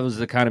 Like that was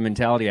the kind of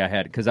mentality I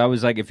had, because I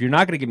was like, if you're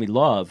not going to give me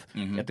love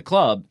at the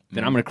club,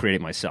 then I'm going to create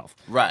it myself.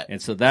 Right.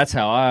 And so that's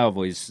how I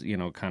always,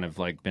 kind of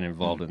like been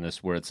involved in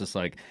this, where it's just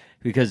like,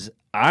 because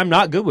I'm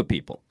not good with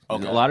people.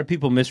 Okay. A lot of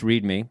people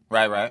misread me.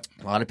 Right.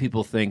 A lot of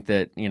people think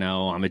that,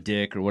 I'm a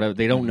dick or whatever.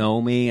 They don't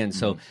know me. And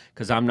so,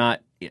 because I'm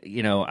not,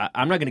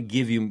 I'm not going to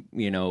give you,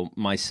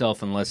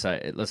 myself unless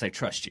I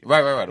trust you.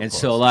 Right. And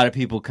so a lot of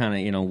people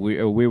kind of,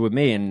 are weird with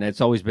me. And it's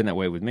always been that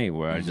way with me,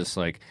 where I just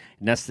like,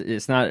 and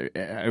it's not,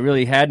 I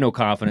really had no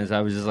confidence.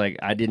 I was just like,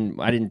 I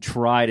didn't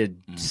try to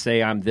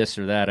say I'm this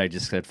or that. I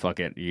just said, fuck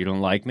it. You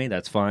don't like me?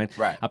 That's fine.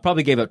 Right. I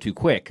probably gave up too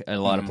quick at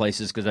a lot of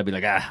places, because I'd be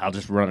like, I'll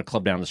just run a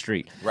club down the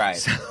street. Right.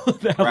 So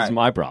that was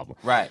my problem.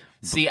 Right.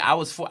 See, I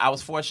was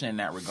fortunate in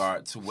that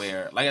regard, to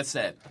where, like I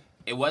said,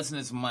 it wasn't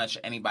as much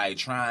anybody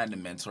trying to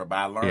mentor, but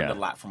I learned a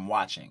lot from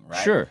watching,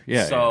 right? Sure,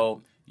 yeah.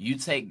 So you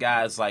take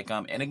guys like,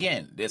 and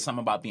again, there's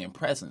something about being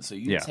present. So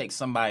you take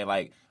somebody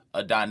like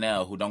a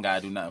Donnell, who don't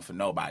gotta do nothing for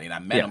nobody, and I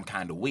met him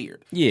kind of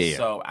weird. Yeah.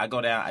 So I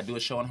go down, I do a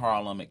show in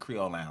Harlem at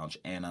Creole Lounge,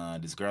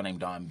 and this girl named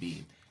Dawn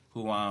B,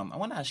 who I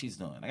wonder how she's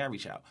doing. I gotta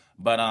reach out.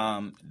 But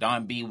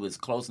Dawn B was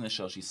closing the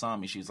show. She saw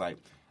me. She was like,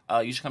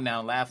 you should come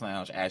down to Laugh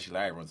Lounge. Ashley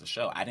Larry runs the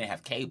show. I didn't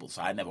have cable,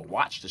 so I never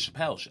watched the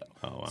Chappelle show.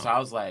 Oh, wow. So I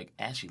was like,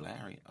 Ashley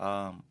Larry,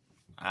 all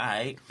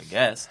right, I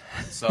guess.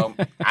 So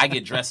I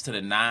get dressed to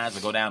the nines. I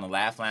go down to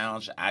Laugh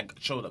Lounge. I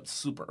showed up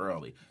super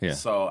early. Yeah.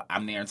 So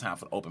I'm there in time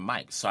for the open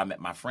mic. So I met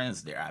my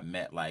friends there. I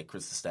met like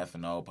Krista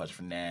Stefano, Pudge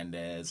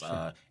Fernandez,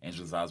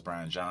 Angela Zaz,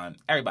 Brian John,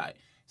 everybody.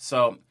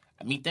 So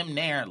I meet them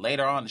there.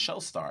 Later on, the show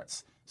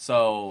starts.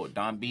 So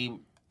Don B,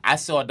 I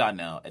saw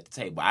Donnell at the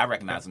table. I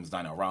recognized him as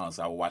Donnell Rollins,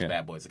 so I would watch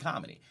Bad Boys of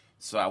Comedy.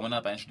 So I went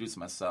up, I introduced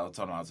myself,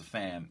 told him I was a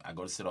fan. I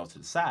go to sit off to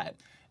the side.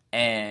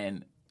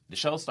 And the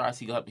show starts,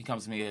 he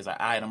comes to me, he's like,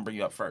 all right, I'm going to bring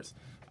you up first.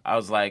 I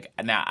was like,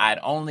 now I'd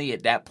only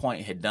at that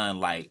point had done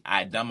my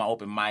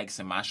open mics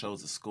and my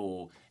shows at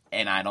school,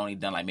 and I'd only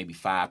done like maybe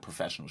 5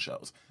 professional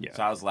shows. Yeah.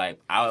 So I was like,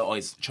 I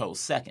always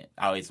chose second.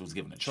 I always was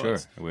given a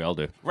choice. Sure, we all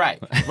do. Right.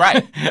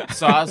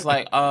 So I was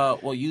like,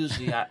 well,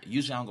 usually I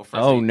don't go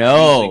first. Oh,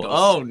 no.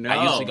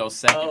 I usually go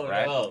second,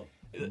 right? No.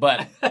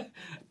 But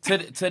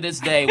to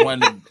this day,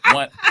 one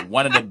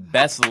of the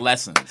best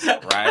lessons,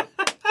 right?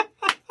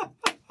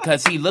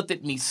 Because he looked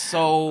at me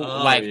so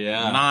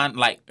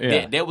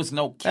there was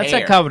no care. That's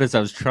that confidence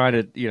I was trying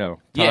to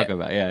talk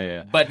about.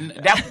 Yeah. But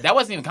that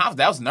wasn't even confidence.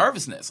 That was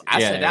nervousness.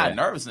 I said that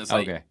nervousness.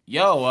 Like, and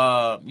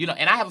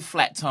I have a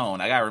flat tone.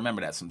 I gotta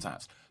remember that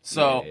sometimes.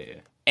 So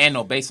and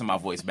no bass in my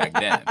voice back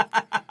then.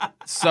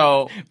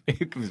 So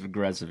it was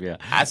aggressive. Yeah.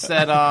 I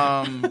said,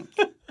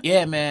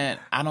 yeah, man.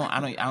 I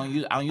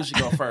don't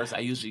usually go first. I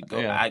usually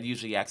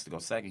ask to go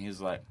second. He was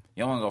like,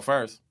 you don't want to go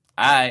first?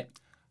 All right.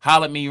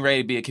 Holler at me, you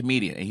ready to be a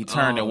comedian. And he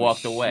turned and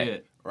walked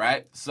away.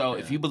 Right? So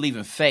if you believe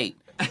in fate,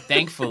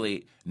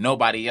 thankfully,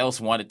 nobody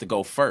else wanted to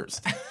go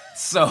first.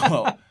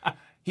 So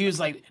he was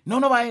like,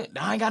 I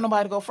ain't got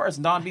nobody to go first.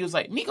 And Don B was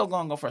like, Nico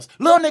gonna go first.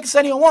 Little nigga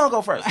said he don't want to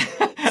go first.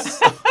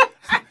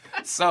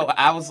 So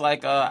I was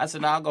like, I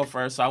said, no, I'll go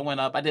first. So I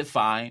went up. I did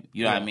fine.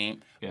 You know what I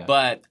mean? Yeah.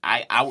 But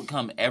I would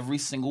come every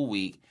single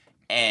week,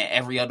 and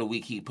every other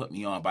week he'd put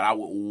me on. But I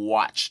would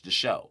watch the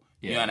show.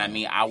 You know what I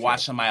mean? I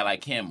watched somebody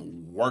like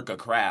him work a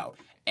crowd.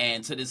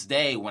 And to this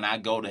day, when I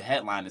go to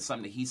headline, it's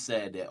something that he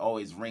said that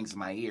always rings in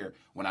my ear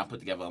when I put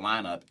together a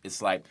lineup. It's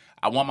like,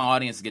 I want my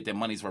audience to get their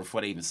money's worth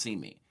before they even see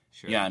me.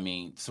 Sure. You know what I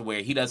mean? So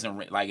where he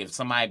doesn't, like, if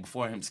somebody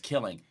before him's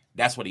killing,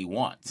 that's what he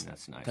wants.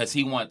 That's nice. Because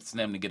he wants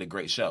them to get a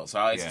great show. So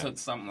I always took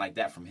something like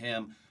that from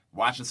him.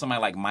 Watching somebody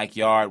like Mike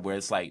Yard, where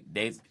it's like,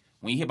 when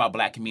you hear about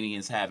black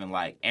comedians having,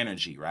 like,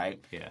 energy,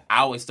 right? Yeah. I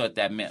always thought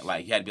that meant,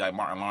 like, he had to be like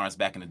Martin Lawrence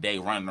back in the day,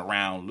 running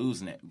around,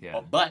 losing it.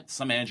 Yeah. But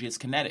some energy is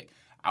kinetic.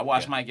 I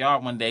watched Mike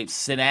Yard one day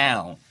sit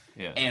down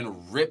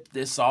and rip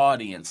this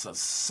audience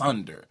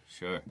asunder.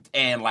 Sure.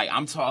 And, like,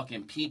 I'm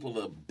talking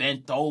people are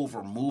bent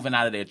over, moving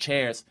out of their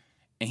chairs,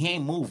 and he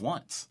ain't moved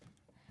once.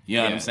 You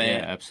know what I'm saying?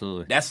 Yeah,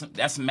 absolutely.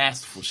 That's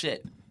masterful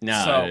shit.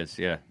 No, so, it is,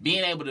 yeah.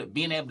 Being able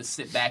to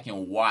sit back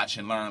and watch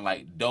and learn,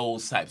 like,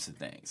 those types of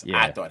things,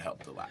 I thought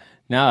helped a lot.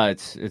 No,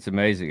 it's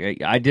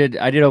amazing. I did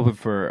open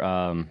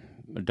for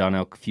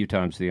Donnell a few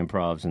times, the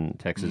Improvs in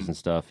Texas and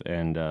stuff,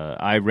 and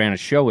I ran a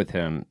show with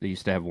him. They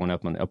used to have one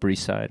up on the Upper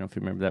East Side. I don't know if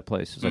you remember that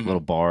place. It was like a little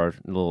bar,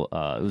 it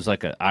was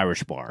like an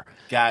Irish bar.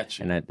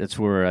 Gotcha. And that's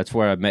where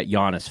I met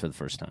Giannis for the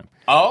first time.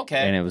 Oh,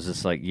 okay. And it was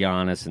just like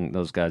Giannis and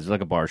those guys. It was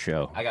like a bar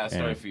show. I got a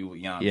story for you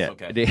with Giannis. Yeah.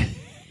 Okay.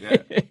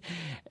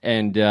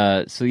 And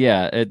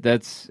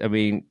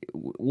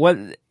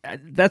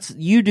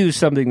you do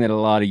something that a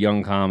lot of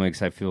young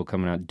comics I feel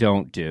coming out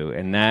don't do,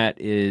 and that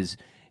is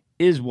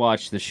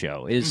watch the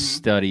show,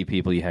 study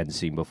people you hadn't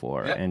seen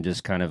before, and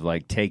just kind of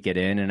like take it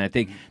in. And I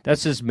think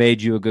that's just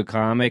made you a good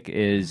comic,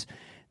 is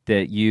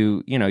that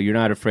you're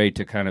not afraid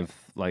to kind of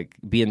like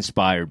be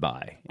inspired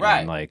by,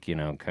 and like,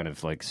 kind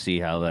of like see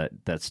how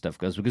that stuff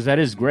goes, because that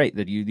is great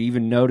that you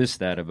even notice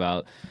that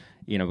about,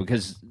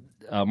 because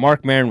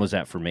Mark Maron was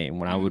that for me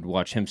when I would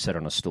watch him sit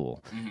on a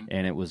stool,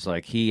 and it was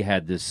like he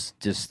had this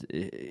just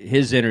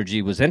his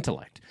energy was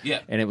intellect,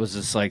 and it was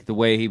just like the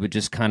way he would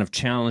just kind of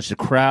challenge the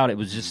crowd. It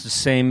was just the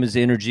same as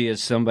energy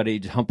as somebody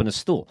humping a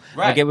stool.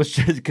 Right. Like it was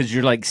just because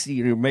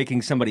you're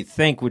making somebody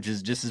think, which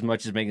is just as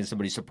much as making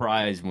somebody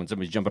surprised when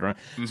somebody's jumping around.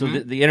 So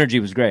the energy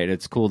was great.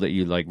 It's cool that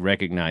you like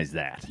recognize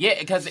that. Yeah,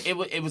 because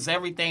it was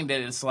everything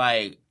that it's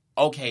like,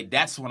 okay,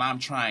 that's what I'm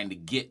trying to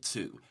get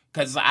to.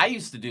 Because I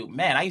used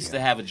to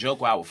have a joke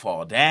where I would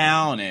fall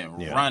down and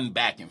run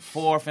back and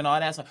forth and all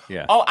that stuff.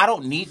 Yeah. Oh, I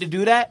don't need to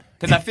do that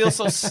because I feel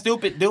so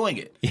stupid doing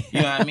it. You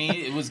know what I mean?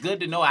 It was good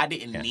to know I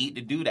didn't need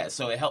to do that.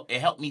 So it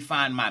helped me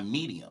find my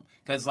medium.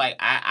 Because, like,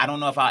 I don't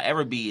know if I'll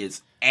ever be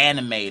as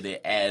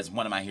animated as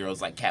one of my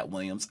heroes like Cat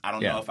Williams. I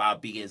don't know if I'll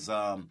be as,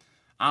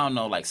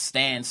 like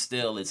Stand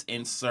Still is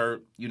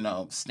insert,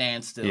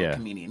 Stand Still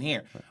comedian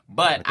here.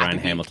 But like Ryan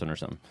Hamilton or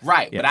something.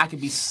 Right, but I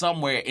could be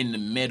somewhere in the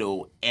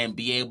middle and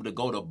be able to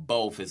go to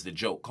both as the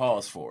joke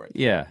calls for it.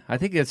 Yeah, I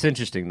think that's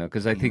interesting, though,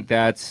 because I think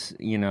that's,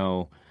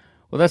 well,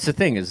 that's the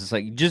thing is it's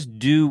like just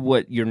do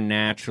what you're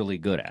naturally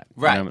good at.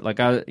 Right.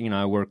 Like,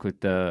 I work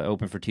with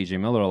Open for TJ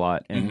Miller a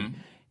lot, and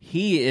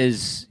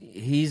he's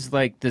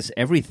like this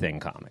everything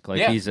comic.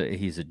 Like he's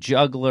a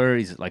juggler.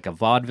 He's like a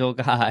vaudeville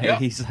guy. Yep.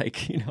 He's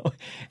like,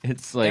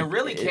 it's like and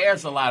really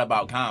cares a lot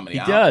about comedy.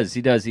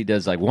 He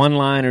does like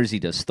one-liners. He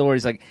does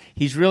stories. Like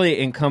he's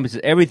really encompasses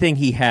everything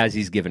he has.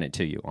 He's giving it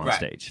to you on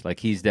stage. Like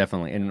he's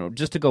definitely. And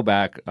just to go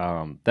back,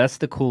 that's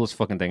the coolest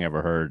fucking thing I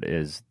ever heard.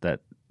 Is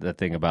that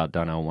thing about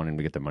Donnell wanting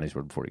to get their money's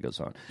worth before he goes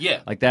on.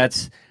 Yeah, like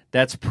that's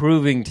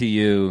proving to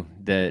you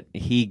that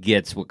he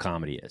gets what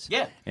comedy is.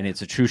 Yeah. And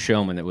it's a true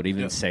showman that would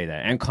even say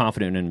that and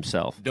confident in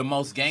himself. The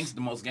most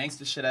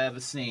gangster shit I ever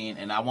seen,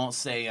 and I won't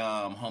say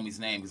homie's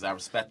name because I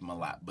respect him a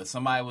lot, but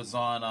somebody was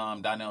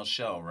on Donnell's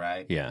show,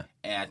 right? Yeah.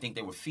 And I think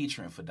they were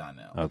featuring for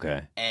Donnell.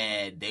 Okay.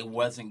 And they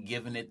wasn't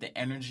giving it the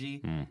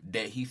energy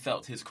that he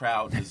felt his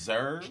crowd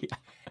deserved.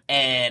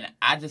 And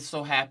I just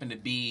so happened to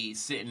be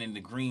sitting in the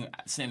green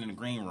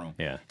room.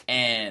 Yeah.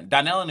 And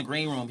Donnell in the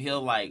green room,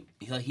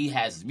 he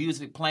has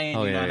music playing.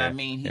 You know what I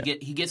mean?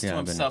 He gets to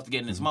himself to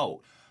get in his mode.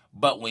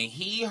 But when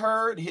he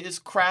heard his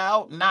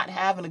crowd not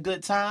having a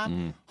good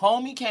time,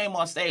 homie came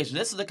on stage.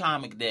 This is a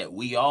comic that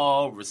we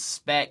all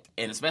respect,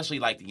 and especially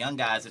like the young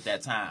guys at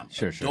that time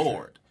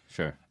adored.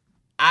 Sure.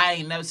 I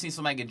ain't never seen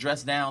somebody get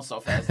dressed down so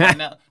fast.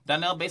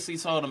 Donnell basically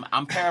told him,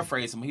 I'm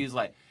paraphrasing, he was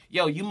like,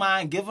 yo, you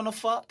mind giving a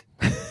fuck?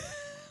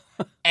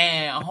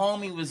 And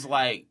homie was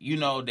like,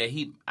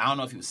 that I don't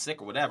know if he was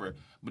sick or whatever,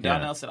 but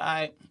Donnell said, all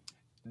right.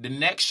 The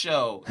next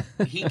show,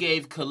 he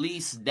gave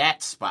Khalees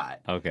that spot.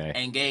 Okay.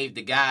 And gave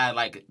the guy,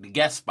 like, the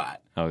guest spot.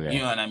 Okay. You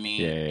know what I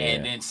mean?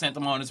 And then sent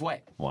him on his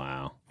way.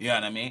 Wow. You know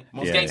what I mean?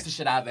 Most gangster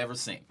shit I've ever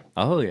seen.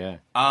 Oh, yeah.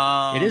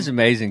 It is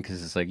amazing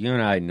because it's like you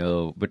and I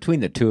know, between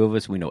the two of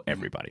us, we know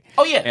everybody.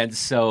 Oh, yeah.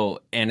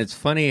 And it's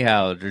funny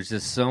how there's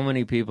just so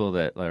many people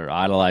that are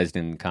idolized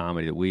in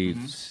comedy that we've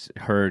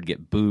heard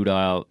get booed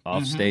out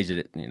off stage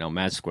at,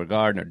 Madison Square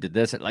Garden or did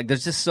this. Like,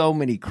 there's just so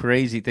many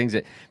crazy things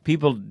that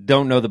people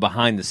don't know the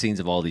behind the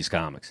scenes of all these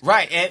comics.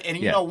 Right. And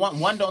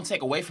one don't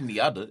take away from the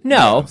other.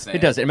 No, it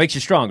doesn't. It makes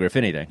you stronger, if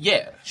anything.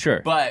 Yeah.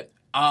 Sure. But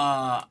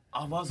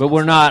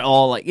we're not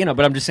all like,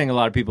 but I'm just saying a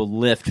lot of people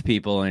lift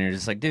people and you're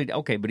just like, dude,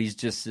 okay, but he's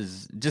just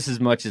as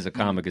much as a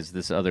comic as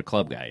this other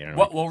club guy,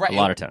 Well, right. A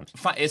lot of times.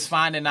 It's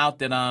finding out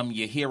that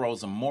your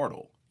hero's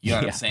immortal. You know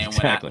what I'm saying?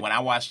 Exactly. When I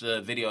watched the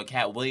video of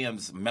Cat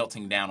Williams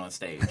melting down on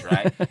stage,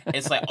 right?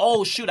 It's like,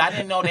 oh, shoot, I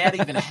didn't know that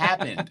even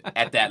happened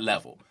at that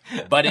level.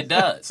 But it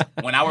does.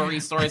 When I would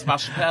read stories about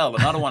Chappelle,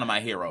 another one of my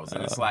heroes,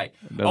 and it's like,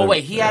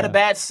 he had a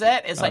bad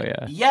set? It's like,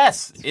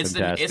 yes. It's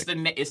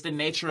the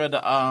nature of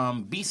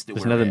the beast that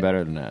There's we're nothing in.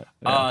 better than that.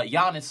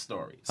 Giannis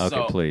stories. Okay,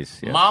 so please.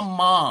 Yes. My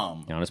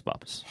mom Giannis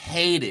Papas.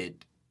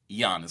 hated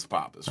Giannis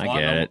Papas. I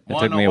get it. It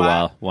took me a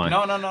while. Why?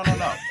 No.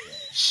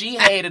 She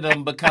hated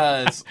him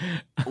because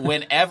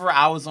whenever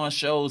I was on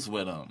shows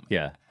with him,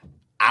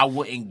 I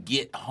wouldn't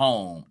get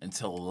home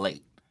until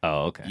late.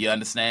 Oh, okay. You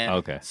understand?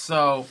 Okay.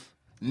 So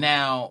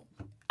now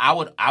I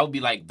would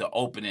be like the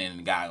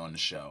opening guy on the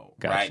show,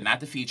 right? Not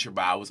the feature,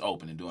 but I was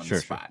opening doing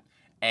the spot.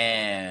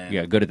 And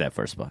yeah, good at that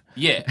first spot.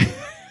 Yeah.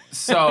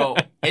 So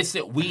it's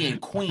that we in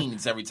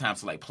Queens every time,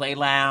 so like Play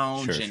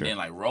Lounge then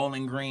like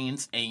Rolling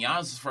Greens. And Giannis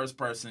was the first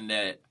person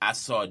that I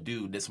saw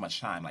do this much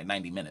time, like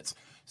 90 minutes.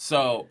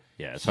 So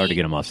yeah, it's hard to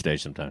get him off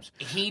stage sometimes.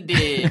 He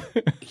did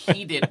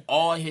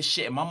all his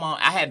shit. My mom,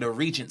 I had the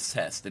Regents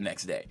test the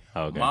next day.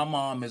 Okay. My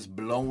mom is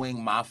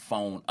blowing my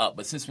phone up.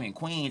 But since we're in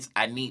Queens,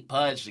 I need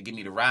Pudge to give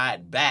me the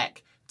ride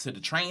back to the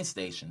train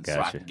station so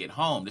I can get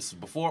home. This is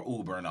before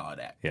Uber and all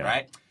that,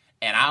 right?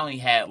 And I only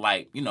had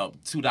like,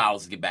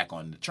 $2 to get back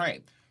on the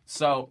train.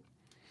 So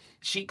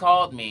she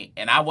called me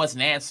and I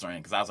wasn't answering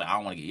because I was like, I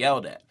don't want to get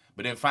yelled at.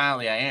 But then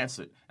finally I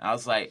answered. I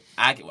was like,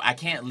 I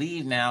can't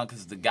leave now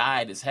because the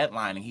guy that's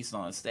headlining, he's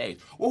on stage.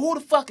 Well, who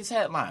the fuck is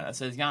headlining? I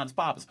said, Giannis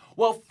Papas.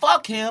 Well,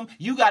 fuck him.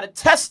 You got a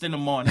test in the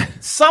morning.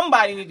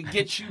 Somebody need to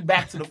get you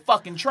back to the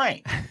fucking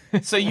train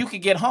so you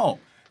can get home.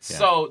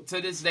 So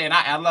to this day, and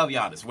I love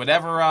Giannis.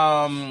 Whatever,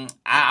 I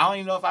don't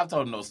even know if I've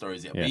told him those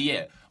stories yet. But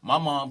yeah, my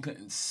mom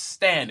couldn't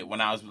stand it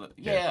when I was like,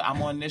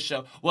 I'm on this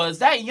show. Well, is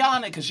that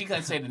Giannis? Because she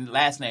couldn't say the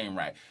last name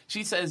right.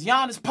 She says,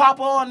 Giannis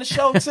Papa on the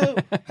show too.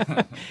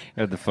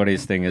 The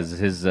funniest thing is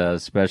his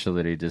special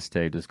that he just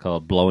taped is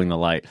called Blowing the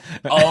Light.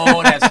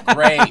 Oh, that's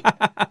great.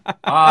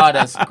 Oh,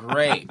 that's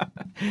great.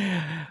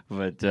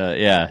 But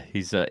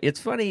he's. It's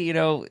funny, you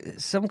know.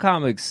 Some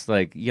comics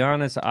like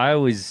Giannis. I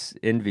always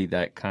envy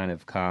that kind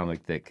of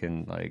comic that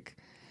can, like,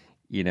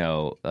 you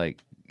know,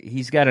 like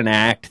he's got an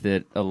act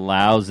that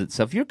allows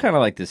itself. You're kind of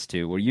like this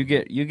too, where you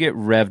get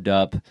revved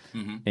up,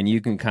 and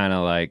you can kind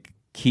of like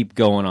keep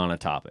going on a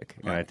topic.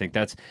 Right. And I think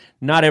that's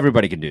not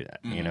everybody can do that.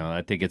 You know,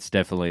 I think it's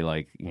definitely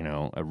like, you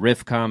know, a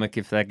riff comic,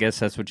 if I guess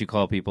that's what you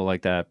call people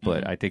like that.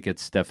 But I think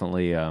it's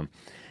definitely.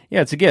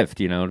 It's a gift,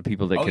 you know, to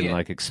people that can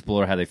like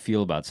explore how they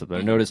feel about something.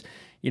 I notice,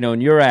 you know, in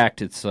your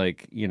act, it's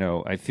like, you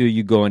know, I feel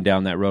you going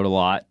down that road a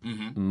lot.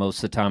 Most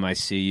of the time I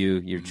see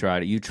you, you try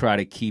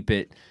to keep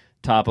it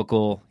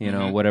topical, you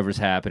know, whatever's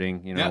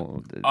happening, you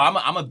know. I'm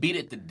gonna beat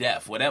it to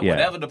death.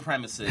 Whatever the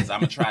premise is,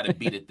 I'm gonna try to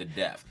beat it to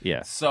death.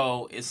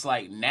 So it's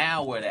like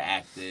now where the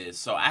act is.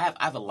 So I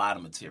have a lot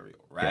of material,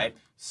 right?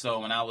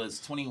 So when I was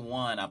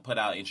 21, I put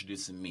out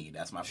Introducing Me.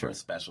 That's my first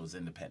special. It's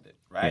independent,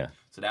 right?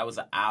 So that was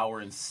 1 hour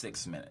and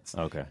 6 minutes.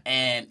 Okay.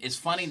 And it's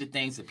funny the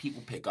things that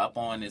people pick up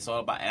on. It's all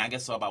about, and I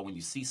guess it's all about when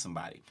you see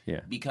somebody.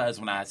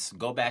 Because when I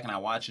go back and I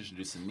watch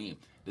Introducing Me,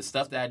 the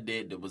stuff that I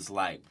did that was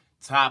like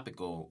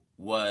topical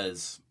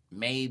was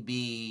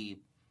maybe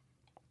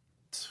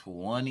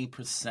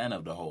 20%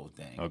 of the whole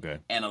thing. Okay.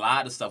 And a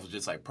lot of the stuff was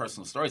just like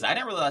personal stories. I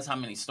didn't realize how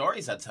many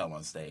stories I tell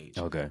on stage.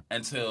 Okay.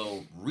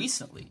 Until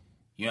recently.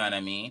 You know what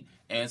I mean?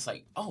 And it's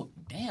like, oh,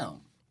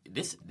 damn.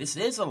 This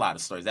is a lot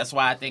of stories. That's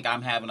why I think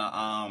I'm having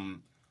a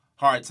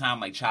hard time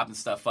like chopping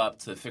stuff up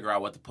to figure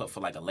out what to put for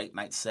like a late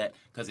night set,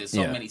 because there's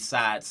so many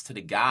sides to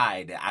the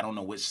guy that I don't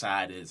know which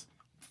side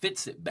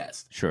fits it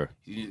best. Sure.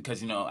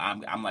 Because, you know,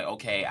 I'm like,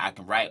 okay, I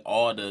can write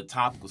all the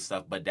topical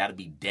stuff, but that'll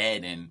be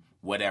dead in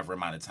whatever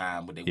amount of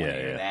time. Would they want to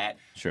air that?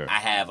 Sure. I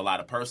have a lot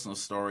of personal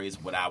stories.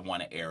 Would I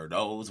want to air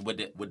those?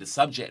 Would the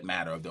subject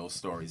matter of those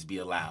stories be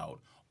allowed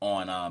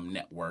on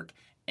network?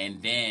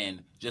 And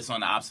then just on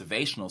the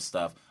observational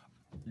stuff,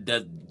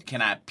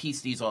 can I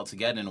piece these all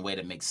together in a way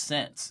that makes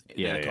sense,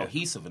 that are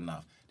cohesive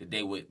enough that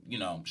they would, you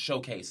know,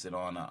 showcase it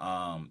on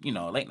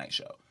a late night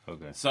show?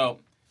 Okay. So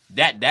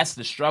that's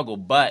the struggle,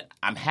 but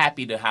I'm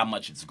happy to how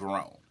much it's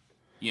grown.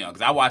 You know,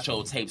 because I watch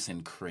old tapes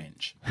and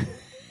cringe.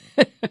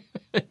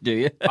 Do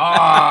you? Oh,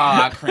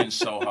 I cringe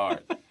so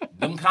hard.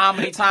 Them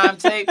comedy time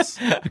tapes.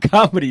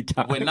 Comedy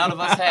time. When none of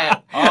us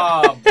had,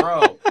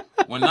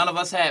 when none of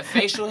us had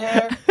facial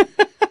hair.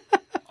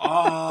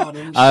 Oh,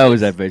 I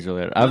always had facial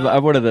hair.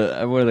 I'm one of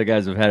the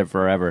guys who've had it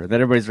forever. Then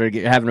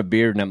everybody's having a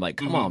beard, and I'm like,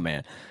 come on,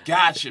 man.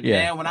 Gotcha,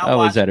 man. When I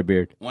always had a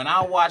beard. When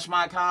I watch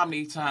my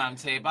comedy time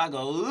tape, I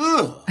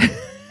go, ugh,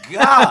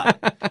 God,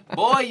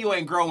 boy, you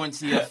ain't growing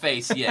to your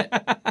face yet.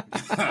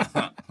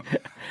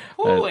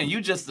 Ooh, and you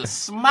just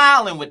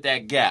smiling with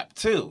that gap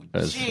too.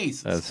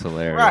 Jesus, that's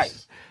hilarious.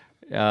 Right.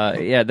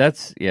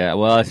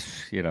 Well,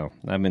 you know,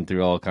 I've been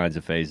through all kinds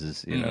of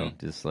phases. You know,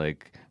 just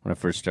like. When I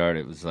first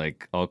started, it was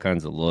like all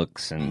kinds of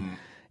looks, and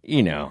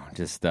you know,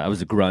 just I was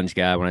a grunge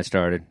guy when I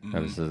started. I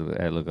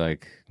looked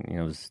like, you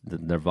know, it was the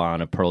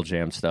Nirvana, Pearl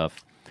Jam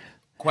stuff.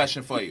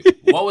 Question for you: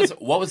 What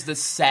was the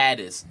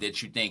saddest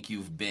that you think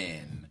you've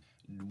been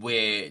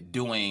with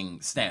doing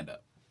stand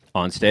up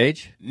on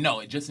stage?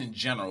 No, just in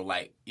general.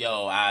 Like,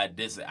 yo, I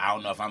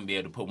don't know if I'm gonna be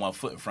able to put one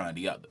foot in front of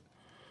the other.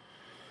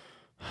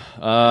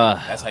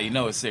 That's how you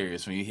know it's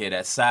serious when you hear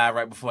that sigh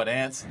right before the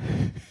answer.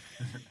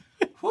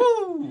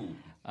 Woo.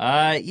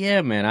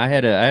 Yeah, man, I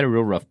had a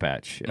real rough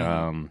patch.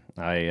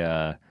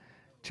 I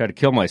tried to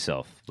kill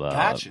myself.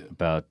 Gotcha.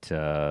 About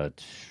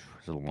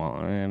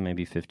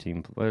maybe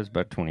 15. Well, it was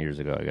about 20 years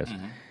ago, I guess.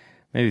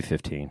 Maybe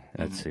 15.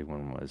 Let's see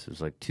when it was. It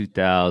was like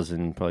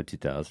 2000, probably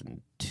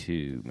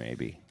 2002,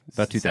 maybe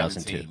about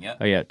 2002. 17, yep.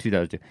 Oh yeah,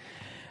 2002.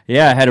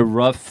 Yeah, I had a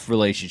rough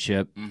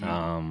relationship.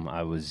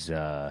 I was,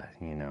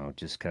 you know,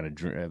 just kind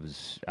of, I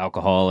was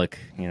alcoholic.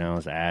 You know, I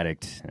was an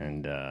addict,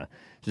 and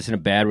just in a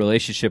bad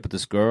relationship with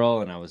this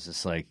girl, and I was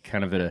just like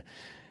kind of at a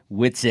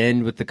wit's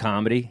end with the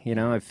comedy. You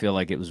know, I feel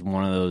like it was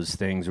one of those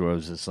things where I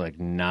was just like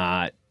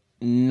not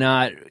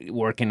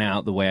working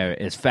out the way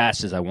as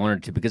fast as I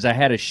wanted to, because I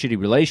had a shitty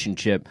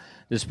relationship.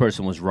 This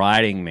person was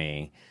riding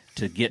me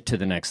to get to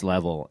the next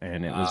level,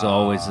 and it was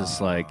always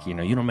just like, you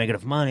know, you don't make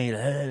enough money,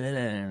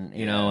 and,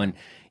 you know, and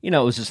you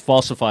know, it was this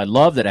falsified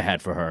love that I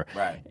had for her,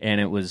 right?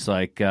 And it was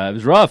like it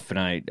was rough, and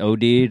I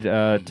OD'd,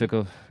 took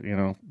a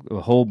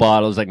whole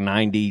bottle. It was like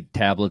 90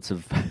 tablets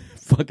of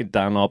fucking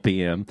Tylenol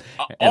PM.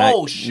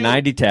 Shit!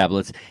 90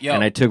 tablets,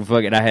 and I took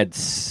I had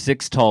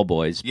 6 tall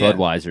boys,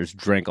 Budweisers,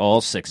 drank all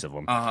 6 of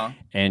them,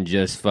 and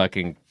just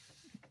fucking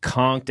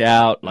conked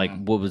out, like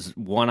what was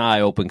one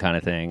eye open kind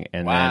of thing.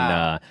 And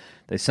then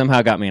they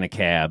somehow got me in a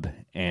cab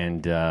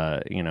and,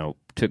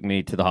 took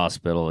me to the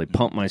hospital. They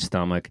pumped my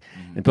stomach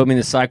and put me in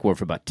the psych ward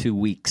for about 2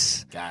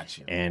 weeks.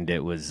 Gotcha. And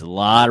it was a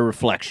lot of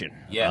reflection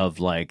of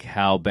like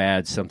how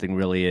bad something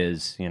really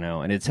is,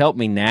 and it's helped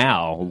me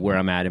now where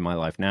I'm at in my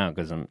life now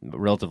because I'm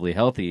relatively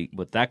healthy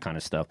with that kind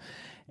of stuff.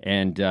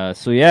 And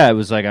it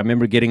was like I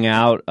remember getting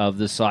out of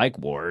the psych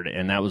ward,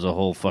 and that was a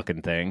whole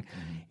fucking thing.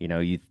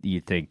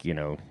 You think,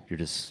 you're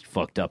just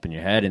fucked up in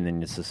your head, and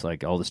then it's just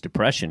like all this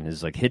depression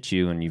is like hits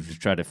you, and you've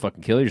tried to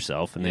fucking kill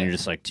yourself, and then you're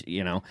just like,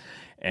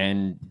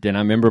 And then I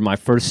remember my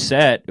first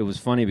set, it was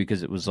funny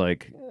because it was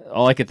like,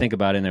 all I could think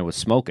about in there was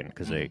smoking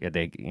because they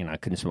I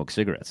couldn't smoke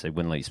cigarettes. They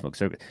wouldn't let you smoke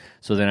cigarettes.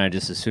 So then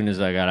as soon as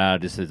I got out, I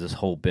just did this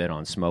whole bit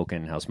on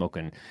smoking, how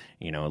smoking,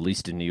 at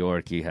least in New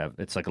York,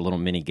 it's like a little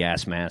mini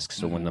gas mask.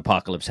 So when the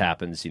apocalypse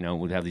happens,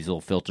 we'd have these little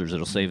filters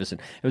that'll save us.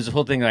 And it was the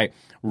whole thing like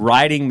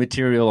writing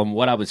material on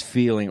what I was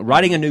feeling,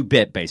 writing a new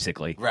bit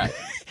basically. Right.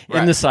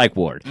 In the psych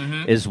ward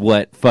is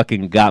what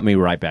fucking got me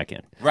right back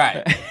in.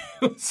 Right.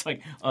 It's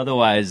like,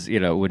 otherwise,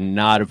 would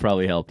not have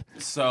probably helped.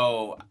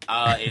 So,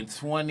 in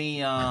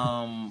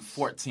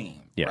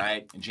 2014,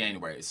 right, in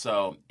January,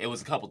 so it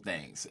was a couple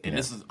things. And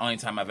this is the only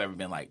time I've ever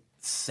been, like,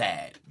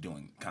 sad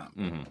doing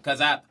comedy. Because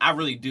I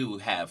really do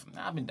have,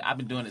 I've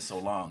been doing it so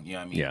long, you know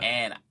what I mean? Yeah.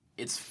 And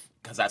it's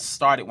because I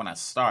started when I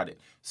started.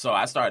 So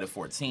I started at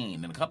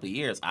 14. In a couple of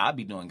years, I'll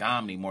be doing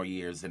comedy more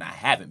years than I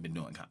haven't been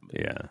doing comedy.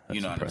 Yeah, that's you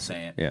know impressive. what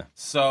I'm saying? Yeah.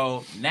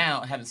 So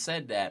now, having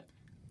said that,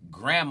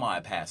 Grandma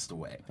had passed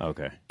away.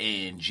 Okay.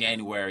 In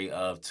January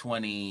of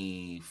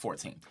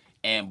 2014.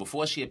 And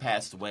before she had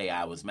passed away,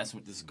 I was messing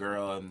with this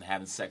girl and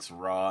having sex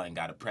raw and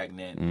got her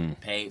pregnant,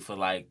 paid for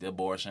like the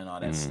abortion, all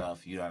that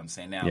stuff. You know what I'm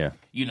saying? Now,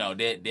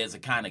 there's a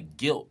kind of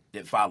guilt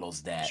that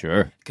follows that.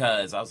 Sure.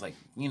 Because I was like,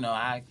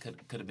 I could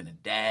have been a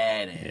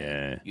dad.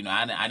 And,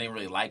 I didn't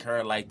really like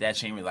her like that.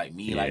 She didn't really like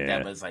me like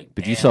that. But it's like,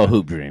 but you saw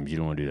Hoop Dreams. You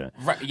don't want to do that.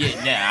 Right.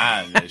 Yeah,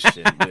 I don't know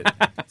shit.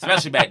 But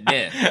especially back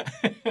then.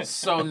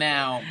 So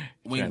now,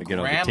 when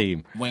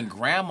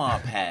Grandma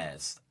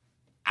passed,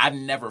 I've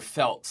never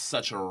felt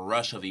such a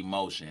rush of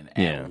emotion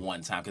at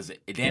one time because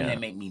it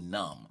made me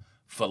numb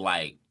for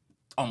like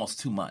almost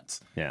 2 months.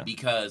 Yeah.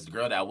 Because the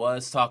girl that I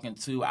was talking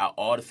to,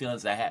 all the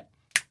feelings I had,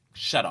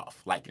 shut off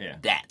like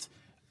that.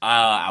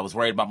 I was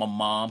worried about my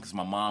mom because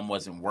my mom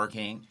wasn't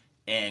working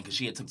and because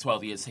she had took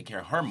 12 years to take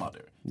care of her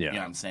mother. Yeah. You know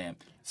what I'm saying?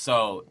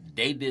 So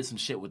they did some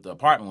shit with the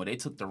apartment where they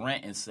took the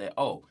rent and said,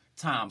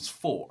 times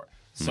 4.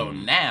 So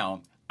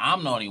now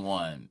I'm the only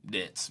one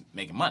that's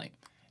making money.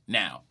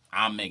 Now,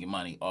 I'm making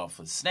money off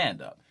of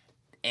stand-up.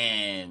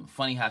 And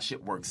funny how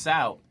shit works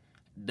out,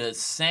 the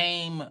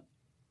same,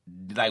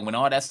 like when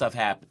all that stuff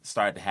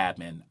started to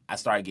happen, I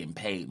started getting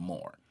paid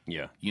more.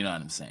 Yeah. You know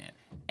what I'm saying?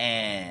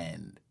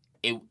 And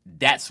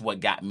that's what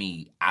got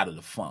me out of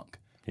the funk.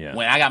 Yeah.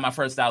 When I got my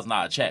first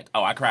 $1,000 check,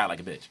 I cried like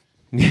a bitch.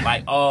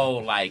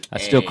 I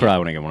still cry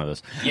when I get one of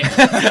those. Yeah.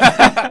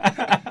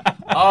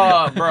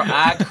 Bro,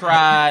 I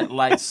cried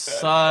like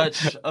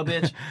such a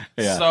bitch.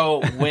 Yeah.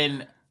 So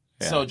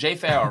So Jay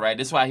Farrell, right?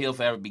 This is why he'll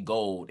forever be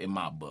gold in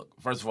my book.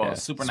 First of all,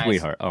 super nice.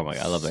 Sweetheart. Oh my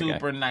God, I love that guy.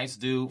 Super nice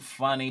dude,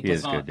 funny. He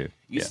is a good dude.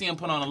 You see him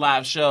put on a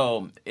live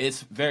show.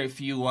 It's very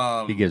few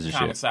he gives a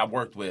comics shit. I've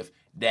worked with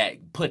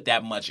that put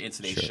that much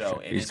into their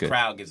show, and his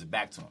crowd gives it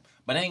back to him.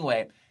 But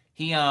anyway,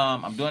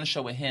 I'm doing a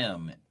show with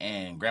him,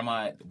 and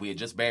Grandma, we had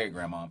just buried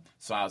Grandma,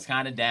 so I was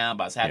kind of down,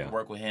 but I was happy to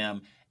work with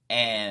him,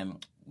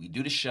 and we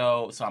do the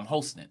show, so I'm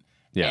hosting.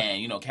 Yeah.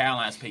 And,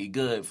 Caroline's pay you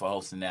good for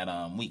hosting that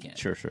weekend.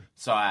 Sure.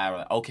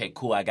 So okay,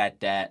 cool, I got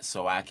that.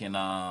 So I can,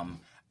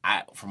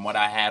 from what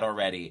I had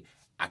already,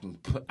 I can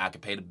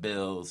pay the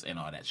bills and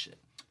all that shit.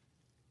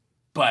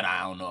 But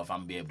I don't know if I'm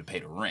going to be able to pay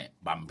the rent,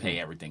 but I'm going to pay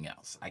everything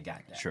else. I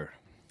got that. Sure.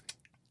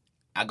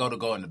 I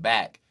go in the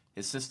back.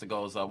 His sister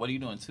goes, what are you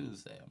doing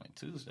Tuesday? I'm like,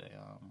 Tuesday?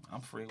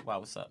 I'm free. Why,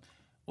 what's up?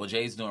 Well,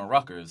 Jay's doing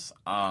Rutgers.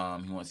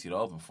 He wants you to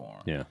open for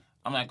him. Yeah.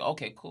 I'm like,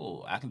 okay,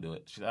 cool. I can do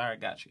it. She's like, all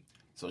right, got you.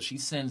 So she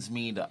sends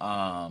me the,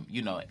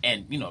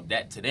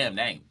 that to them,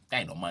 that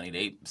ain't no money.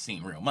 They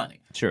seen real money.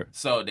 Sure.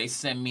 So they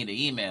send me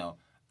the email.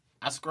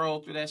 I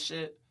scrolled through that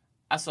shit.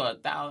 I saw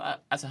 $1,000.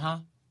 I said, huh?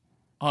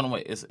 Hold on,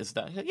 wait. It's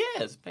that? Yeah,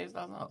 it's pays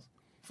 $1,000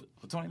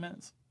 for 20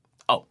 minutes.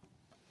 Oh,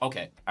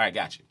 okay. All right,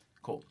 got you.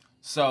 Cool.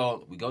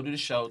 So we go do the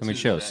show. How many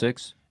shows?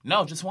 6?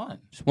 No, just one.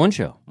 Just one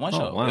show? One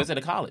show. Wow. It was at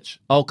a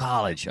college. Oh,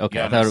 college. Okay.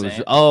 You know I thought it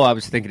was. I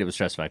was thinking it was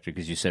Stress Factory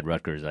because you said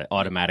Rutgers. I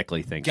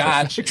automatically think.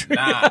 Gotcha.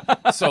 Nah.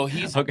 So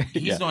he's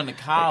doing the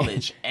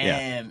college.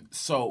 And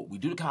so we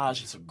do the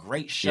college. It's a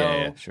great show.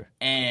 Yeah, sure.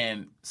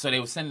 And so they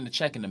were sending the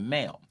check in the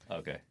mail.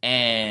 Okay.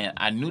 And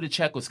I knew the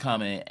check was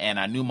coming, and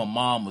I knew my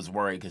mom was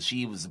worried because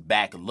she was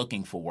back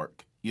looking for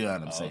work. You know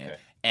what I'm saying? Okay.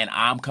 And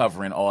I'm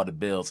covering all the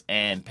bills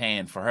and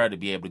paying for her to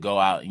be able to go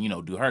out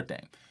and, do her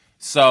thing.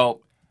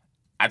 So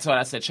I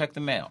said, check the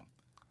mail.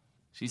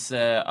 She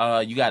said,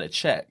 you got a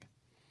check.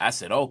 I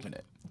said, open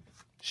it.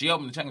 She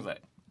opened the check and was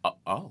like,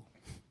 oh.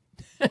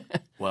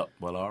 Well,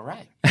 all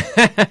right.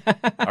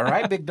 All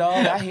right, big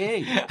dog, I hear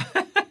you.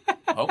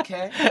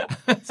 Okay,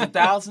 it's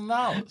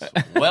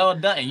 $1,000. Well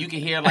done. And you can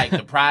hear like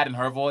the pride in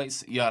her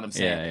voice. You know what I'm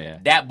saying? Yeah.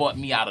 That brought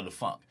me out of the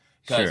funk.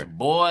 Because Sure.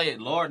 boy,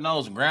 Lord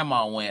knows when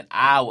Grandma went,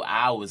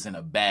 I was in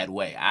a bad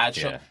way.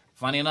 Yeah.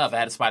 Funny enough, I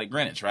had a spotted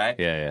Greenwich, right?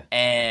 Yeah.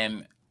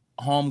 And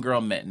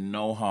homegirl meant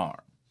no harm.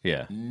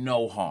 Yeah.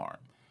 No harm.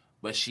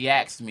 But she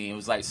asked me, it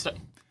was like,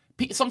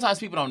 sometimes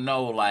people don't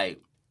know,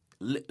 like,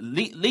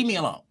 leave me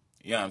alone.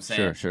 You know what I'm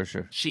saying? Sure.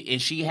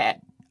 She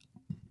had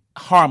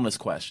harmless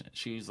questions.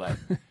 She was like,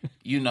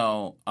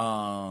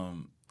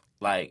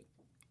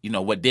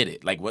 what did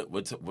it? Like,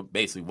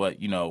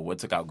 what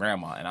took out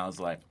Grandma? And I was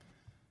like,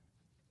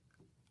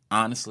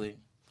 honestly,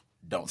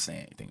 don't say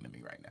anything to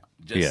me right now.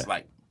 Just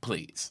like,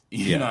 please.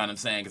 You know what I'm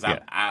saying? Because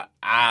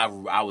I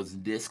was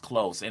this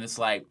close. And it's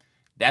like,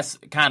 that's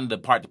kind of the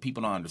part that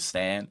people don't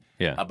understand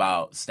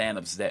about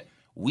stand-ups, that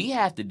we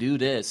have to do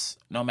this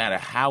no matter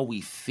how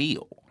we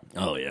feel.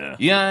 Oh, yeah.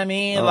 You know what I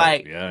mean?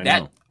 I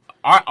know.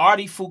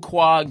 Artie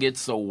Fuqua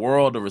gets a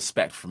world of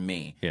respect from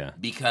me. Yeah.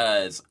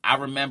 Because I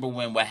remember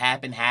when what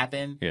happened.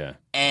 Yeah.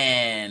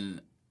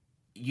 And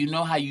you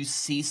know how you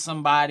see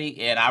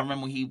somebody, and I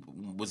remember when he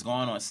was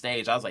going on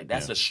stage, I was like,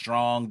 that's a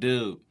strong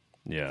dude.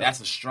 Yeah.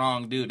 That's a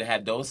strong dude to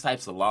have those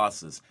types of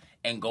losses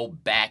and go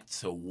back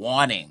to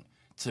wanting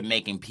to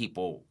making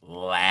people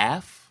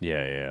laugh.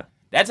 Yeah.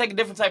 That take a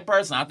different type of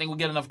person. I don't think we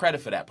get enough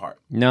credit for that part.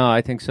 No,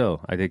 I think so.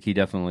 I think he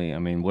definitely,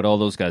 what all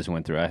those guys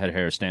went through. I had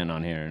Harris Stanton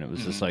on here, and it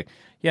was just like,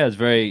 it's a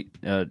very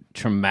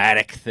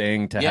traumatic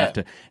thing to have to.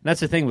 And that's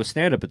the thing with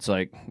stand-up. It's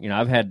like,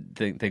 I've had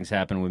things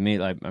happen with me.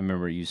 Like, I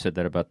remember you said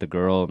that about the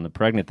girl and the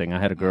pregnant thing. I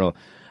had a girl,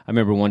 I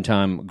remember one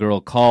time a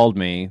girl called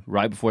me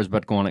right before I was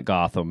about to go on at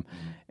Gotham,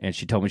 and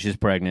she told me she was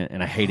pregnant,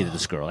 and I hated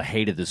this girl.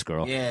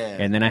 Yeah.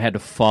 And then I had to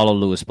follow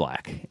Lewis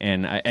Black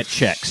at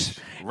Checks.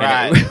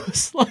 Right. And it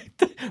was like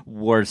the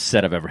worst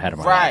set I've ever had in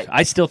my life.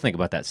 I still think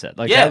about that set.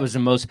 Like, that was the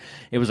most,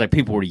 it was like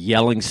people were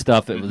yelling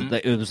stuff. It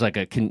was like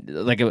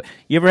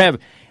you ever have,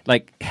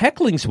 like,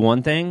 heckling's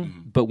one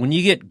thing, but when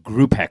you get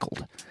group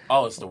heckled.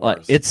 Oh, it's the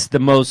worst. It's the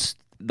most,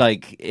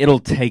 like, it'll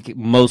take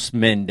most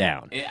men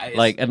down.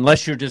 Like,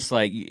 unless you're just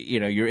like,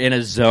 you're in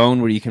a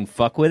zone where you can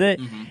fuck with it.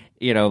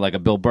 Like a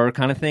Bill Burr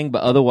kind of thing,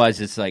 but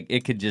otherwise it's like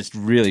it could just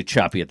really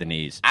chop you at the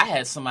knees. I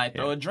had somebody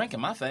throw a drink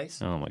in my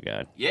face. Oh my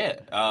god. Yeah,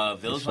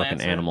 Village Lantern.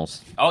 Fucking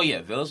animals. Oh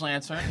yeah, Village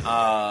Lantern.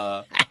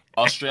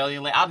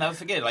 Australian. I'll never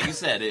forget it. Like you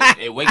said,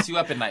 it wakes you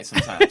up at night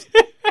sometimes.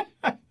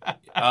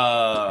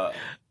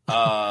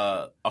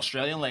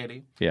 Australian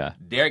lady. Yeah.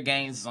 Derek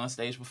Gaines is on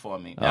stage before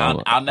me.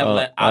 I'll never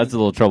let. That's a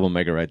little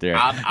troublemaker right there.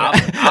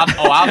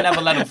 I'll never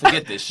let him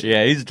forget this shit.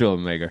 Yeah, he's a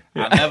troublemaker.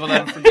 I'll never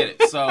let him forget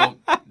it. So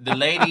the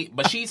lady,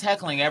 but she's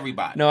heckling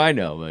everybody. No, I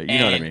know, but you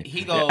know what I mean.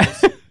 He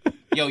goes,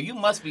 "Yo, you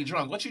must be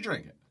drunk. What you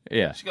drinking?"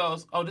 Yeah. She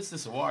goes, "Oh, this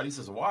is water. This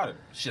is water.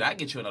 Should I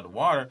get you another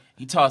water?"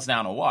 He tossed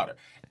down the water.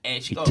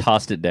 And she goes,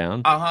 tossed it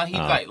down? He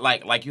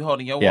like you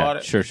holding your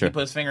water. Sure. He put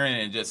his finger in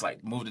it and just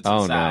like moved it to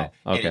the side.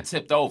 No. Okay. And it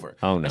tipped over.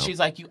 Oh, no. And she's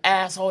like, you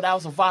asshole, that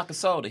was a vodka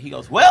soda. He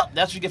goes, well,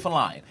 that's what you get for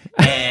lying.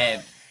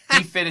 And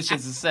he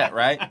finishes the set,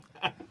 right?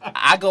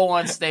 I go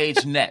on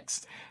stage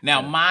next.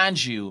 Now,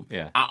 mind you,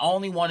 I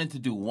only wanted to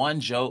do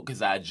one joke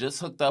because I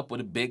just hooked up with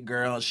a big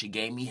girl and she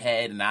gave me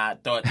head, and I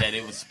thought that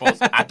it was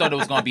I thought it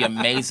was going to be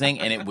amazing,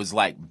 and it was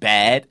like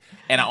bad.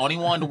 And I only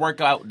wanted to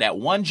work out that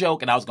one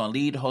joke, and I was going to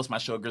lead to host my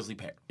show, Grizzly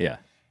Pear. Yeah.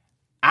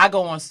 I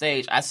go on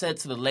stage. I said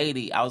to the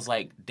lady, I was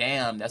like,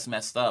 damn, that's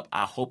messed up.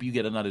 I hope you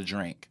get another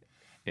drink.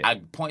 Yeah. I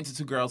point to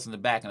two girls in the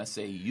back, and I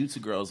say, you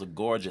two girls are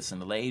gorgeous.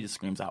 And the lady just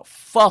screams out,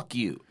 fuck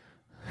you.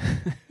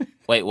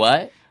 Wait,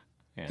 what?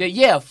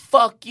 Yeah,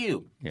 fuck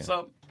you. Yeah.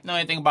 So, know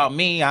anything about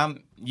me,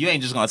 you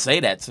ain't just going to say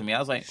that to me. I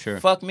was like,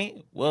 fuck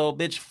me? Well,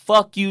 bitch,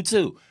 fuck you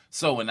too.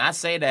 So when I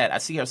say that, I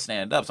see her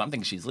stand up, so I'm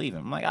thinking she's leaving.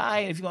 I'm like, all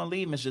right, if you're going to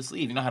leave, miss, just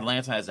leave. You know how the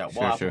Lantern has that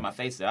wall? I put my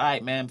face there. All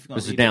right, man, if you're going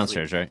to leave. This is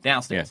downstairs, right?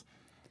 Downstairs. Yeah.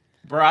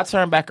 Bro, I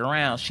turned back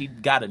around. She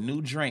got a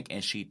new drink,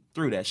 and she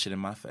threw that shit in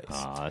my face.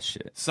 Oh,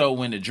 shit. So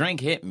when the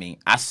drink hit me,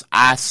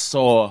 I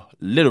saw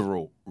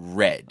literal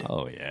red.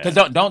 Oh, yeah.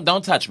 Because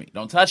don't touch me.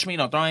 Don't touch me.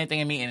 Don't throw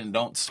anything at me, and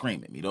don't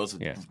scream at me. Those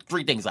are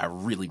three things I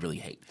really, really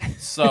hate.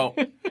 So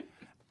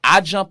I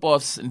jump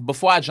off.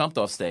 Before I jumped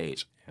off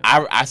stage,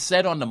 I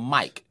said on the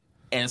mic,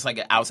 and it's like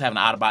I was having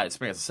an out-of-body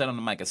experience. I said on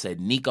the mic, I said,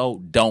 Nico,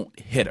 don't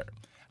hit her.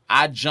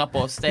 I jump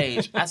off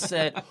stage. I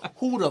said,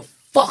 who the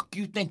fuck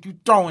you think you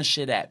throwing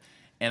shit at?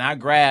 And I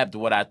grabbed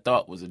what I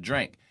thought was a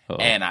drink,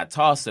 and I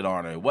tossed it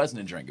on her. It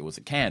wasn't a drink. It was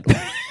a candle.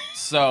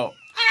 So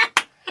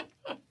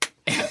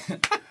I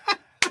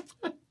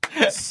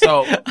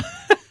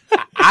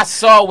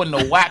saw when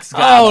the wax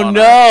got on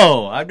her. Oh,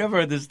 no. I've never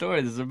heard this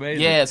story. This is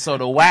amazing. Yeah, so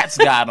the wax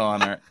got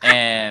on her,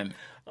 and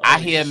I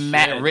hear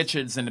Matt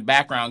Richards in the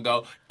background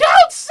go,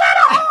 don't set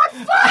her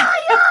on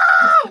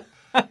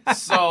fire!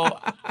 So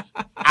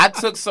I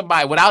took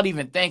somebody, without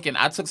even thinking,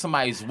 I took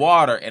somebody's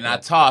water, and I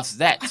tossed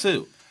that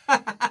too.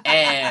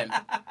 And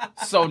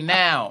so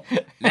now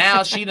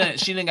she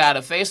done got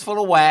a face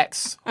full of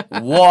wax,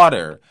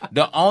 water.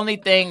 The only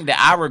thing that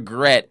I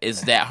regret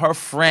is that her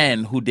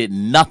friend who did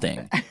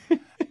nothing,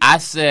 I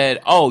said,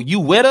 oh, you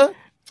with her?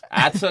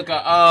 I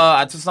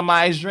took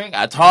somebody's drink.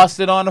 I tossed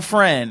it on a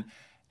friend.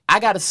 I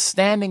got a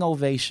standing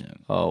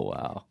ovation. Oh,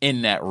 wow.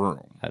 In that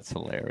room. That's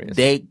hilarious.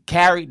 They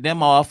carried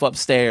them off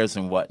upstairs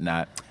and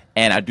whatnot.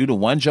 And I do the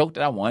one joke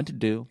that I wanted to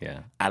do. Yeah.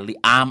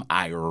 I'm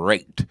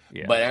irate.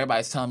 Yeah. But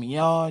everybody's telling me,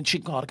 yo, she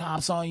called the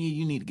cops on you.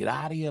 You need to get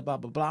out of here, blah,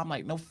 blah, blah. I'm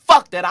like, no,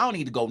 fuck that. I don't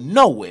need to go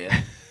nowhere.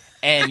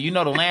 And the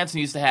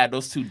Lantern used to have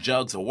those 2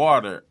 jugs of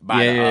water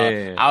by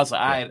yeah. I was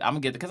like, all right, I'm going to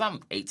get it because I'm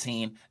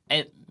 18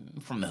 and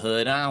from the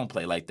hood. And I don't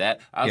play like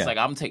that. I was like,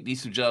 I'm going to take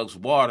these 2 jugs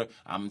of water.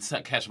 I'm going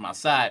to catch them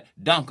outside,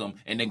 dunk them,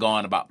 and then go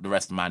on about the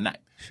rest of my night.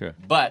 Sure.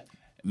 But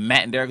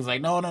Matt and Derek was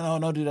like, no,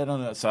 do that,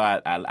 no. So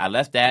I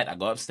left that. I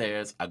go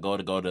upstairs. I go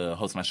to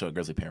host my show at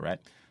Grizzly Pear, right?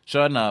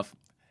 Sure enough,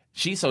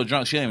 she's so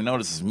drunk, she didn't even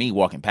notice it's me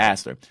walking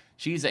past her.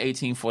 She's at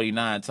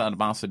 1849 telling the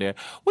bouncer there,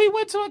 we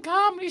went to a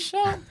comedy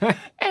show,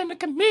 and the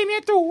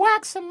comedian threw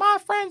wax in my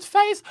friend's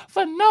face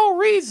for no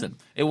reason.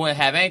 It wouldn't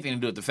have anything to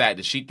do with the fact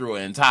that she threw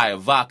an entire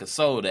vodka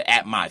soda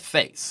at my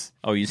face.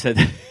 Oh, you said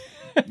that?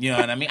 You know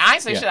what I mean? I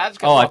ain't say shit. I just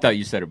kept walking. I thought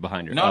you said it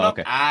behind her. No,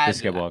 okay. I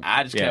just kept walking.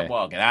 I just kept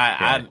walking.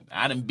 I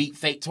done beat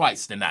fate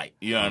twice tonight.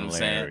 You know what I'm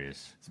saying?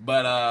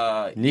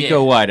 But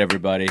Nico White,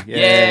 everybody.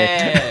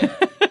 Yeah.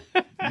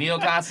 Neil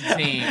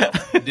Constantine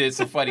did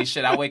some funny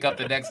shit. I wake up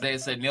the next day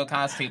and said, Neil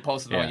Constantine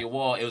posted on your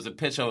wall. It was a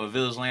picture of a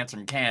Village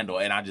Lantern candle,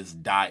 and I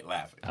just died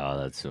laughing. Oh,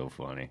 that's so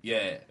funny.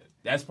 Yeah.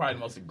 That's probably the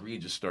most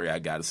egregious story I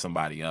got is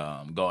somebody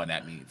going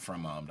at me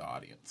from the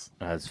audience.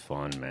 That's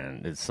fun,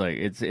 man. It's like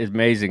it's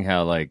amazing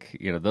how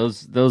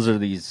those are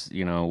these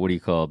what do you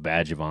call it,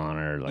 badge of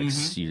honor, like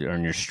you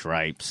earn your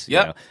stripes.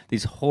 Yep.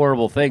 These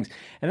horrible things,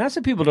 and that's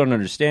what people don't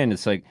understand.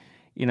 It's like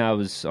I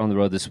was on the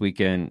road this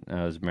weekend.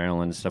 I was in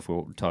Maryland and stuff. We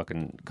were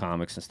talking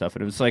comics and stuff,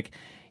 and it was like.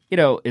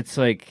 It's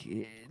like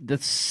the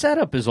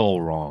setup is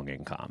all wrong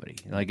in comedy.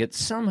 Like it's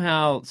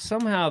somehow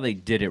they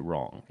did it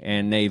wrong,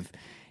 and they've.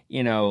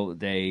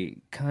 They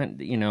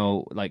kind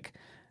like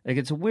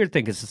it's a weird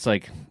thing because it's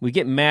like we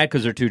get mad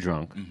because they're too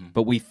drunk,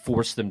 but we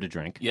force them to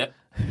drink. Yep.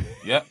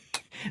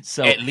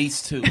 So at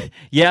least 2.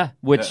 Yeah,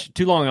 which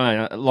 2 Long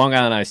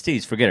Island iced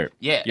teas, forget it.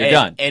 Yeah, you're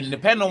done. And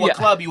depending on what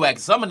club you at,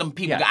 some of them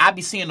people, I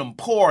be seeing them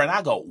pour, and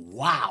I go,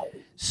 wow.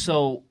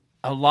 So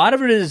a lot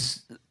of it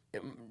is.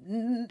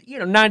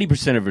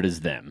 90% of it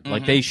is them.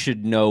 Like they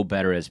should know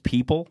better as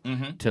people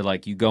to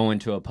you go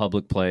into a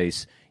public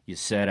place, you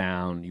sit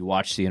down, you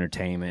watch the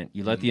entertainment,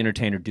 you let the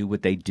entertainer do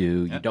what they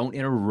do. You don't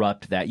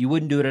interrupt that. You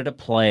wouldn't do it at a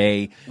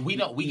play. We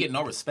get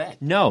no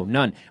respect. No,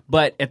 none.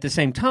 But at the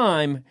same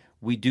time,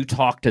 we do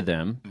talk to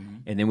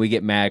them, and then we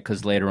get mad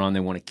because later on they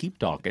want to keep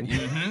talking.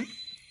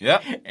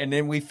 Yep. And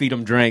then we feed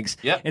them drinks.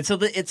 Yep. And so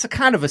it's a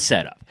kind of a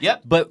setup.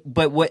 Yep. But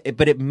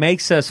it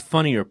makes us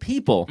funnier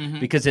people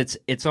because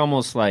it's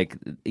almost like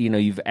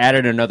you've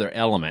added another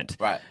element.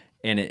 Right.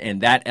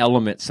 And that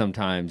element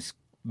sometimes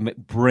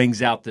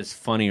brings out this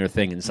funnier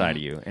thing inside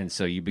of you, and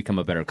so you become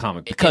a better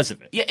comic because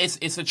of it. Yeah,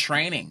 it's a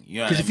training.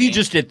 Because if you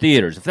just did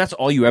theaters, if that's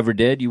all you ever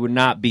did, you would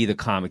not be the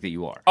comic that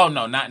you are. Oh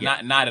no, not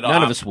at all.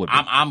 None of us would be.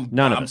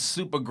 I'm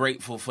super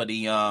grateful for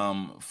the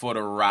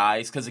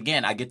rise because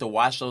again, I get to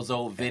watch those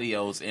old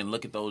videos and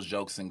look at those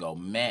jokes and go,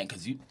 man,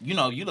 because you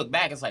look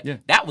back, it's like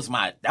that was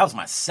my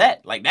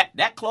set. Like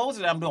that closer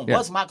that I'm doing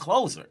was my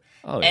closer.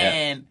 Oh,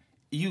 and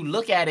you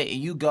look at it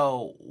and you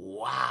go,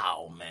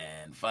 wow,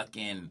 man,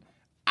 fucking.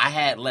 I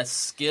had less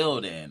skill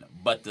then,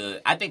 but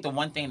I think the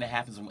one thing that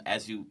happens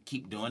as you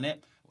keep doing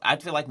it, I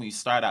feel like when you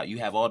start out, you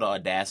have all the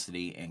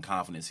audacity and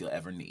confidence you'll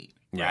ever need,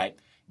 right?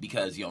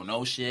 Because you don't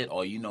know shit,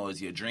 all you know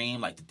is your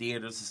dream, like the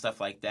theaters and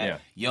stuff like that. Yeah.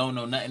 You don't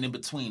know nothing in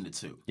between the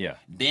two. Yeah.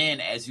 Then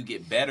as you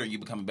get better, you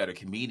become a better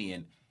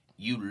comedian,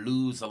 you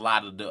lose a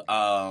lot of the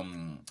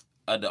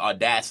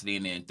audacity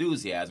and the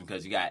enthusiasm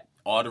because you got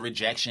all the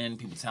rejection,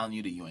 people telling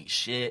you that you ain't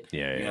shit.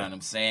 You know what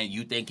I'm saying?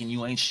 You thinking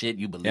you ain't shit,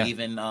 you believe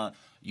in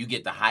you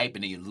get the hype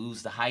and then you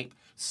lose the hype.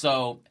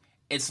 So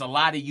it's a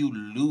lot of you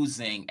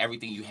losing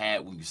everything you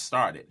had when you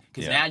started.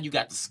 Because now you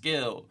got the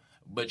skill,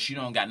 but you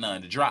don't got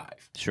nothing to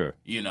drive. Sure.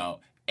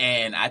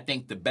 And I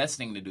think the best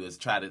thing to do is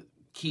try to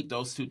keep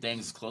those two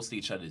things as close to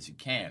each other as you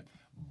can.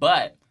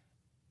 But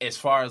as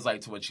far as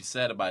to what you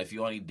said about if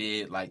you only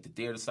did the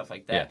theater stuff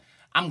like that,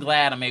 I'm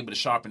glad I'm able to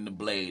sharpen the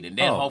blade, and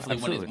then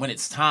hopefully when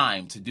it's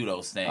time to do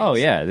those things. Oh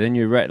yeah, then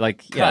you're right.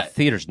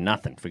 Theater's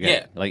nothing.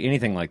 Forget it. Like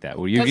anything like that,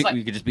 where you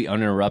could just be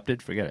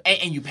uninterrupted. Forget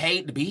it. And you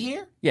paid to be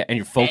here. Yeah, and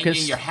you're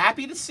focused. And you're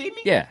happy to see me.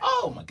 Yeah.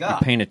 Oh my god. You're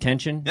paying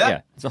attention. Yeah.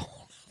 It's a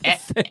whole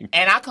thing.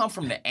 And I come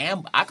from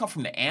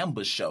the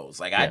ambush shows.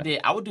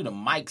 I would do the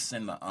mics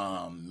in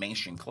the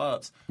mainstream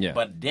clubs. Yeah.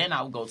 But then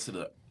I would go to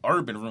the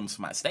urban rooms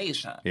for my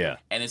stage time. Yeah.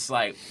 And it's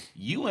like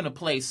you in a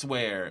place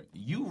where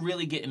you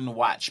really getting to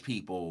watch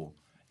people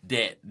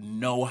that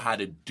know how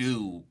to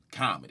do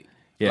comedy.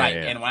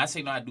 And when I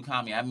say know how to do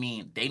comedy, I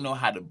mean they know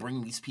how to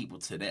bring these people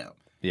to them.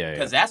 Yeah.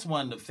 Because that's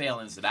one of the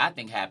failings that I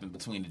think happened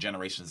between the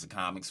generations of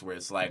comics, where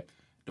it's like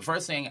the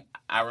first thing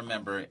I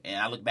remember,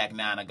 and I look back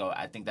now and I go,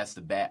 I think that's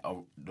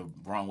the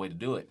wrong way to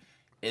do it,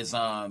 is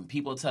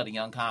people tell the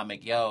young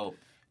comic, yo,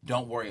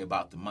 don't worry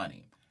about the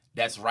money.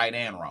 That's right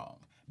and wrong.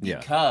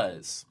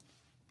 Because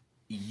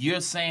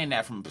you're saying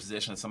that from a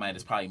position of somebody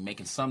that's probably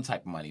making some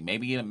type of money,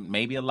 maybe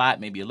a lot,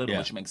 maybe a little,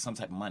 but you're making some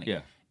type of money.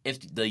 Yeah.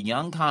 If the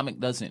young comic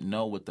doesn't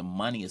know what the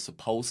money is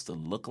supposed to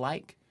look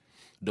like,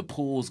 the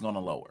pool's going to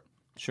lower.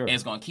 Sure. And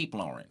it's going to keep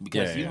lowering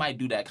because you might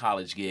do that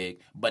college gig,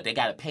 but they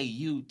got to pay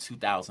you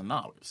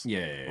 $2,000.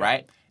 Yeah.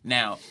 Right?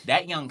 Now,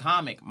 that young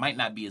comic might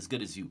not be as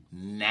good as you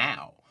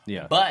now.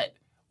 Yeah. But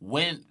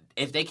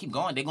if they keep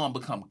going, they're going to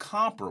become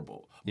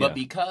comparable. But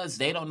because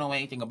they don't know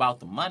anything about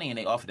the money and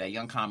they offer that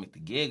young comic the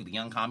gig, the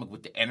young comic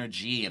with the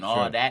energy and all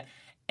of that,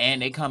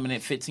 and they come in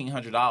at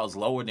 $1,500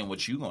 lower than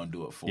what you're going to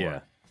do it for. Yeah.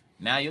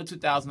 Now your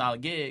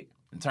 $2,000 gig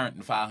turned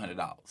into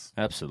 $500.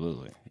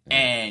 Absolutely.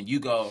 And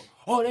you go,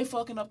 oh, they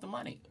fucking up the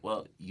money.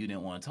 Well, you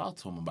didn't want to talk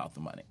to them about the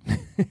money.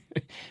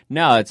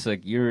 No, it's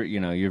like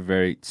you're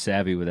very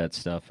savvy with that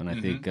stuff, and I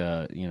think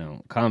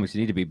comics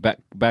need to be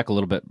back a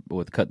little bit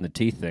with cutting the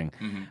teeth thing.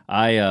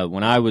 I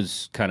when I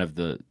was kind of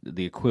the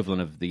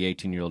equivalent of the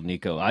 18-year-old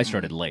Nico, I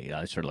started late.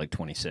 I started like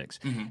 26,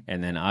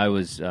 and then I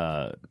was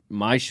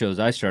my shows.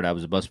 I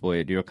was a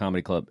busboy at New York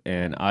Comedy Club,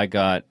 and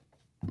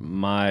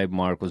my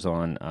mark was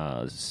on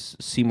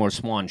Seymour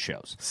Swan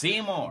shows.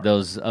 Seymour.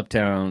 Those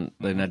uptown,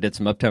 and I did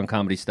some uptown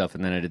comedy stuff,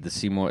 and then I did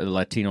the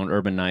Latino and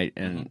Urban Night,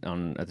 and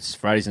on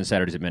Fridays and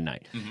Saturdays at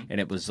midnight. And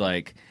it was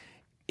like,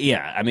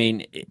 yeah, I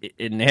mean,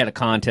 and they had a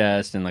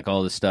contest and like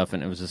all this stuff,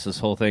 and it was just this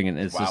whole thing, and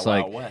it's just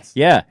like, West.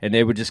 yeah, and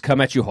they would just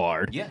come at you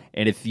hard. Yeah.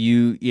 And if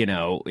you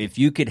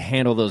could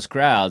handle those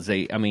crowds,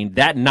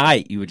 that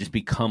night you would just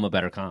become a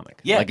better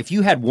comic. Yeah. Like if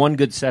you had one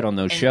good set on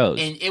those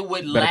shows, and it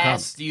would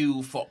last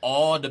you for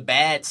all the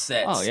bad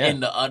sets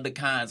in the other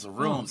kinds of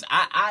rooms.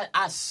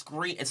 I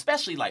scream,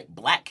 especially like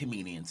black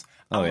comedians.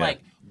 I'm like,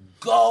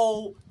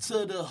 go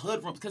to the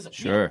hood room because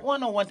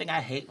one thing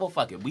I hate. Well,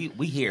 fuck it,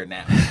 we here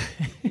now.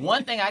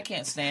 One thing I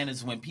can't stand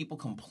is when people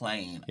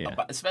complain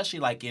about, especially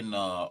like in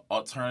the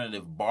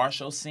alternative bar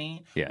show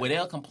scene, where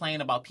they'll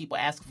complain about people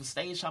asking for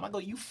stage time. I go,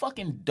 you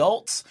fucking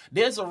dolts.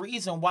 There's a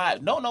reason why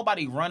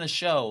nobody run a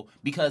show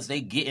because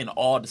they getting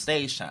all the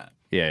stage time.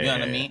 You know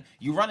what I mean?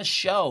 You run a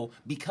show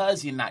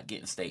because you're not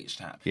getting stage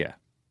time. Yeah.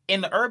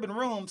 In the urban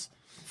rooms,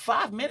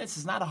 5 minutes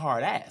is not a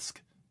hard ask.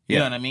 You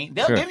know what I mean?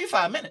 They'll give you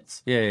 5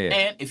 minutes. Yeah.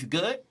 And if you're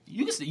good,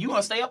 you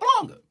gonna stay up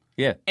longer.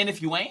 Yeah. And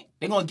if you ain't,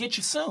 they're gonna get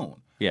you soon.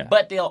 Yeah.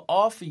 But they'll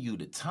offer you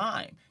the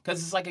time.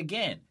 Because it's like,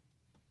 again,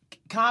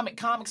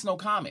 comics know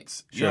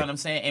comics. You know what I'm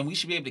saying? And we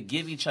should be able to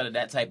give each other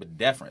that type of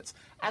deference.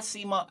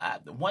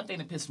 One thing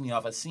that pissed me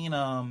off, I seen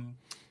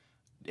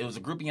it was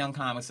a group of young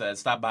comics that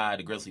stopped by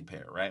the Grizzly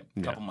Pear, right?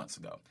 A couple months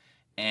ago.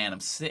 And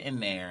I'm sitting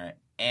there,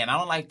 and I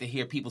don't like to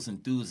hear people's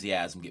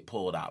enthusiasm get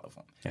pulled out of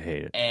them. I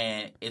hate it.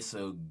 And it's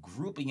a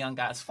group of young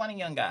guys, funny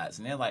young guys,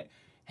 and they're like,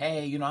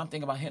 hey, I'm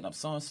thinking about hitting up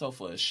so-and-so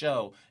for a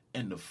show.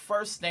 And the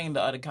first thing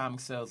the other comic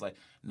said was like,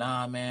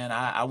 nah, man,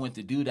 I went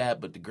to do that,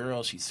 but the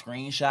girl, she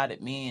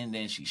screenshotted me, and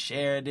then she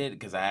shared it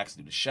because I asked her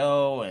to do the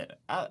show. And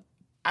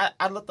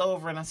I looked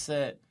over, and I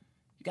said,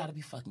 you got to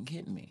be fucking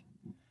kidding me.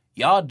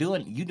 You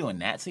doing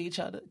that to each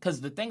other?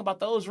 Because the thing about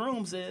those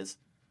rooms is,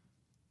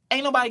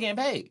 ain't nobody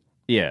getting paid.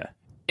 Yeah.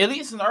 At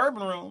least in the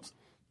urban rooms,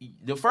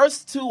 the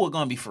first two are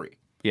going to be free.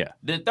 Yeah.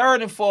 The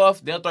third and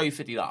fourth, they'll throw you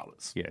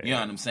 $50. Yeah. You know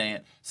what I'm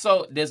saying?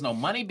 So there's no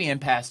money being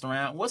passed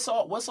around. What's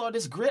all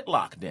this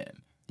gridlock then?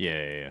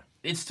 Yeah.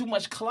 It's too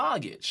much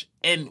cloggage.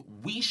 And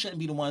we shouldn't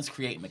be the ones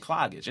creating the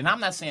cloggage. And I'm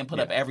not saying put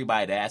up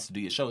everybody that has to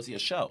do your show. It's your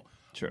show.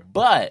 Sure.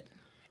 But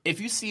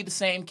if you see the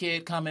same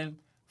kid coming,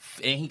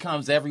 and he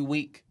comes every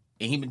week,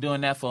 and he been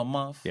doing that for a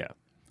month,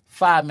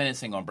 5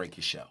 minutes ain't going to break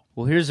your show.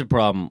 Well, here's the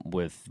problem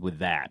with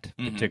that,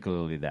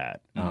 particularly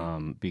that,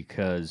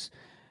 because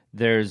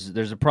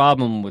there's a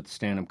problem with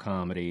stand-up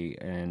comedy,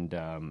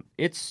 and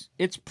it's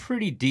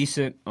pretty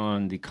decent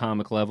on the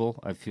comic level.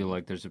 I feel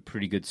like there's a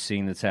pretty good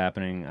scene that's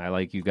happening. I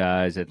like you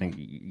guys. I think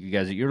you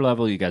guys at your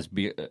level, you guys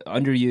be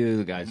under you,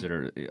 the guys that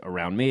are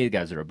around me, the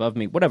guys that are above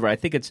me, whatever. I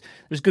think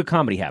there's good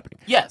comedy happening.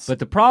 Yes. But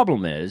the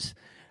problem is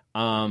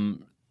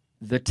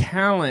the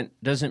talent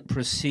doesn't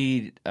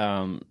precede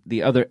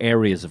the other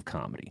areas of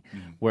comedy,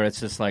 where it's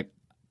just like,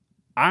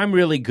 I'm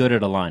really good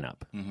at a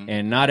lineup,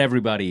 and not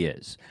everybody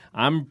is.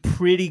 I'm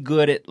pretty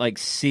good at like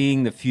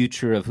seeing the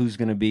future of who's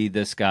going to be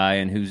this guy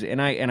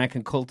and I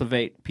can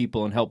cultivate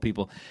people and help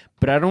people.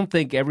 But I don't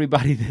think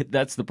everybody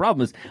that's the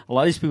problem is a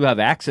lot of these people have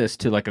access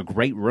to like a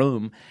great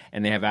room,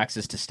 and they have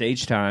access to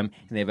stage time,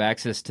 and they have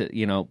access to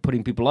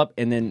putting people up,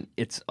 and then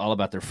it's all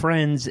about their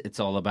friends. It's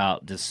all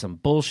about just some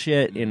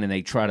bullshit, and then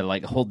they try to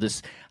like hold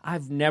this.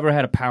 I've never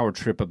had a power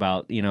trip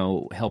about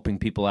helping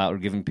people out or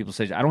giving people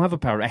stage. I don't have a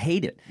power. I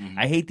hate it.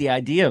 I hate the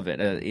idea of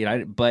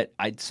it. But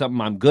it's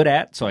something I'm good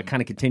at, so I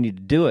kind of continue to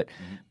do it.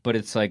 But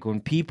it's like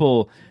when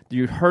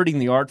you're hurting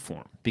the art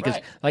form because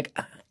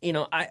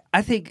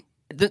I think.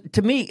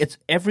 to me, it's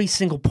every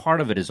single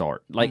part of it is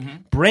art. Like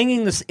Mm-hmm.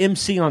 bringing this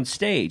MC on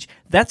stage,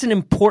 that's an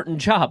important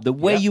job. The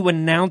way you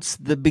announce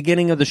the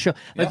beginning of the show,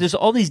 like there's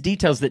all these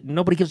details that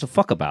nobody gives a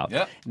fuck about.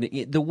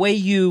 Yep. The way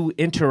you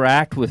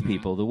interact with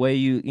people, the way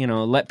you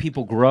let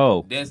people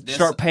grow, There's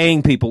start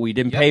paying people we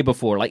didn't pay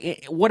before,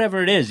 like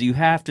whatever it is, you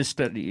have to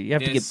study. You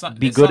have to be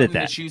there's good at something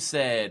that. you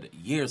said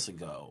years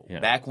ago,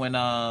 back when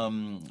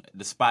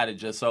the spot had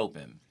just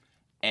opened,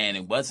 and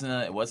it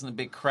wasn't a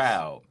big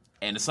crowd.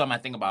 And it's something I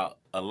think about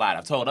a lot.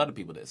 I've told other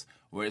people this,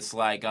 where it's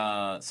like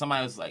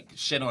somebody was like not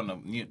shit on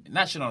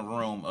the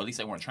room, or at least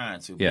they weren't trying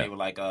to. But they were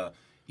like,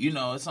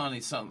 it's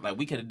only something like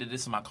we could have did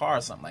this in my car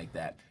or something like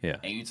that. Yeah.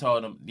 And you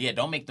told them,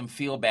 don't make them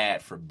feel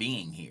bad for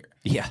being here.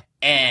 Yeah.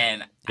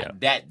 And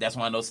that's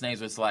one of those things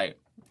where it's like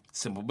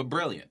simple but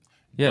brilliant.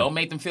 Yeah. Don't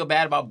make them feel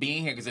bad about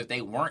being here, because if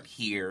they weren't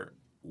here,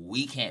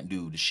 we can't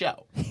do the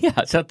show. Yeah,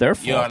 it's not their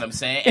fault. You know what I'm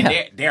saying? Yeah.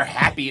 And they're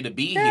happy to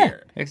be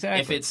here.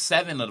 Exactly. If it's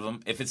seven of them,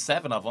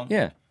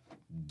 Yeah.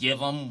 give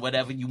them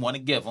whatever you want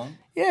to give them.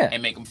 Yeah.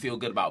 And make them feel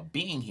good about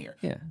being here.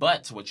 Yeah.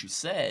 But to what you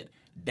said,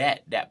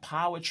 that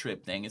power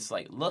trip thing, it's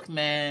like, look,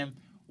 man,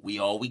 we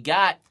all we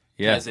got.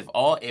 Yeah. Because if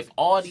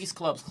all these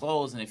clubs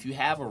close, and if you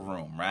have a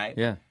room, right?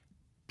 Yeah.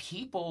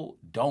 People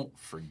don't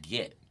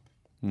forget.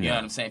 You know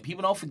what I'm saying?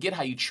 People don't forget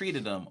how you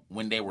treated them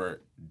when they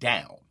were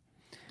down.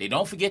 They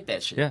don't forget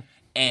that shit. Yeah.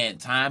 And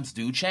times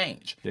do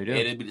change. They do.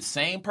 It'll be the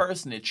same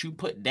person that you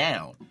put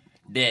down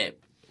that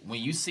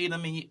when you see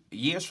them in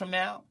years from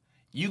now,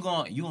 you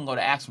gonna go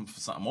to ask them for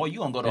something, or you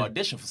gonna go to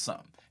audition for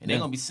something, and they're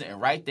gonna be sitting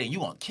right there. You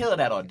gonna kill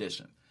that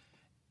audition,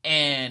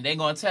 and they're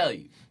gonna tell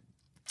you,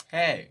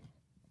 "Hey,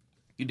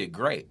 you did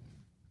great.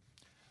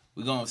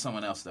 We're going with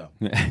someone else though."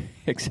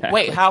 Exactly.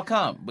 Wait, how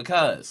come?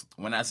 Because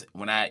when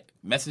I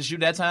messaged you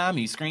that time,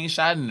 you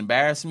screenshot and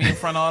embarrassed me in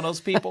front of all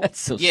those people. That's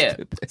so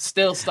stupid.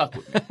 Still stuck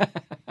with me.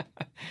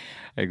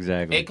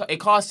 Exactly. It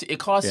costs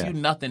you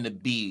nothing to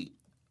be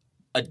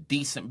a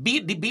decent be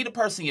the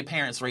person your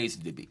parents raised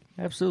you to be.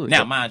 Absolutely.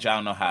 Now, mind you, I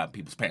don't know how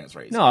people's parents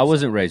raised. No, I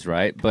wasn't raised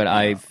right, but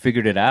I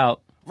figured it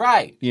out.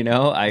 Right.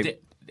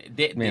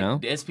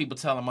 There's people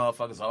telling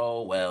motherfuckers,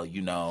 "Oh, well,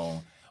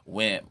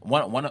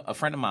 when a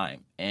friend of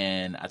mine,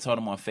 and I told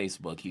him on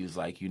Facebook, he was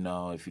like,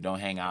 if you don't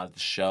hang out at the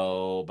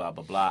show, blah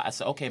blah blah." I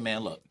said, "Okay,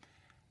 man, look,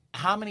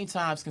 how many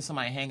times can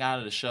somebody hang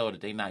out at a show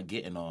that they're not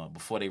getting on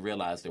before they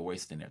realize they're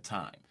wasting their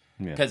time?"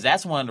 Because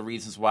that's one of the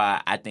reasons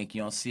why I think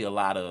you don't see a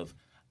lot of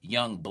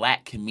young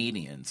black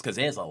comedians, because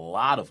there's a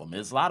lot of them.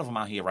 There's a lot of them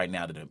out here right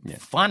now that are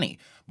funny,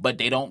 but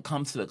they don't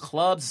come to the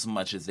clubs as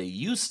much as they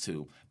used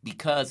to,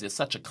 because there's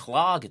such a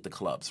clog at the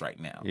clubs right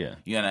now. Yeah.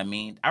 You know what I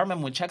mean? I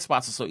remember when check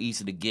spots were so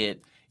easy to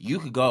get. You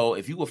could go,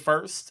 if you were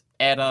first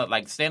at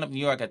like Stand Up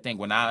New York, I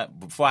think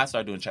before I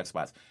started doing check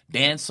spots,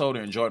 Dan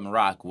Soder and Jordan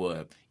Rock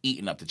were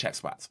eating up the check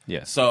spots.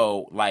 Yeah.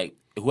 So like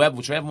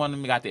whichever one of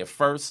them got there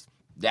first,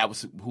 that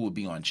was who would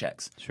be on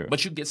checks. Sure.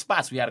 But you get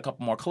spots. We had a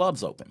couple more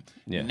clubs open.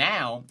 Yeah.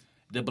 Now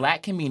the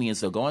black comedians,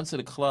 they'll go into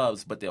the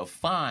clubs, but they'll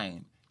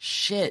find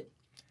shit.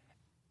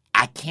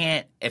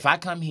 If I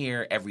come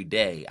here every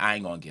day, I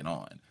ain't gonna get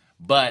on.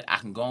 But I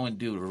can go and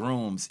do the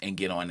rooms and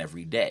get on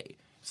every day.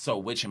 So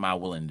which am I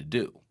willing to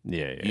do?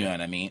 Yeah. You know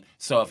what I mean?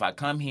 So if I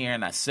come here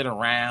and I sit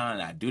around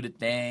and I do the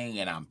thing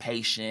and I'm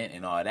patient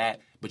and all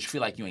that, but you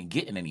feel like you ain't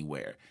getting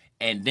anywhere,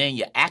 and then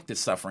your act is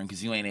suffering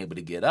because you ain't able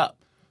to get up.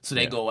 So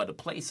they go other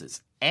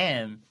places.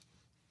 And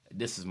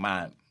this is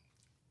my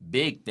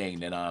big thing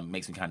that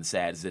makes me kind of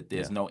sad, is that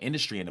there's no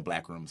industry in the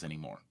black rooms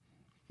anymore.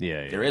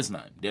 Yeah. There is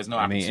none. There's no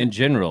I mean, opportunity. in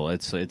general,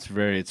 it's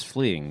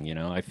fleeting.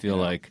 I feel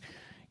like,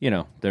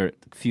 there are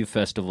a few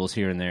festivals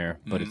here and there,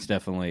 but it's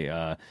definitely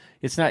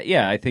it's not.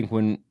 Yeah, I think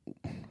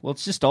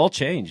it's just all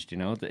changed.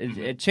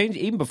 It changed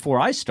even before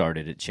I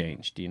started. It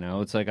changed.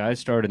 It's like I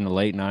started in the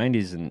late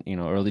 '90s and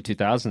early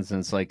 2000s, and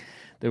it's like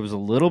there was a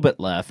little bit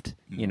left.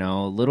 A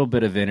little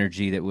bit of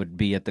energy that would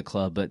be at the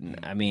club, but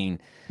I mean,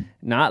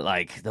 not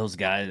like those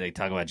guys. They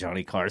talk about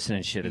Johnny Carson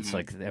and shit. It's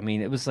like, I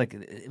mean, it was like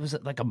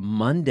a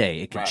Monday.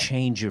 It could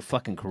change your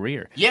fucking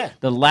career. Yeah.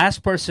 The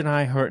last person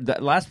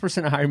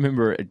I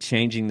remember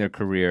changing their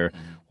career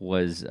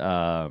was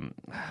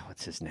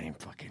what's his name?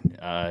 Fucking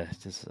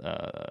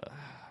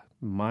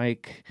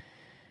Mike.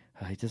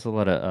 He does a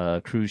lot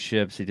of cruise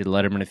ships. He did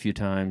Letterman a few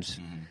times.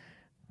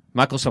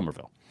 Michael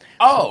Somerville.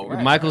 Oh,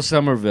 right. Michael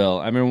Somerville.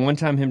 I remember one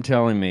time him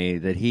telling me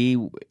that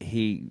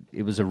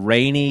it was a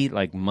rainy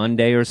like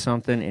Monday or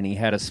something, and he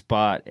had a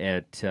spot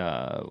at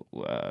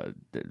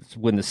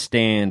when the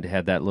Stand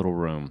had that little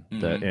room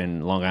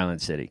in Long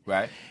Island City.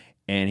 Right.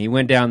 And he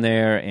went down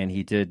there and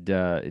he did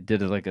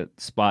like a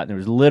spot, and there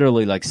was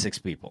literally like 6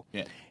 people.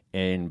 Yeah.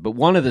 But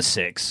one of the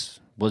 6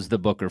 was the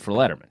booker for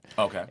Letterman.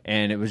 Okay.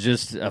 And it was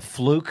just a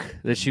fluke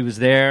that she was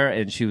there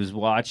and she was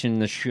watching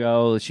the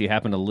show. She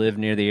happened to live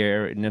near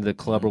the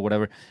club or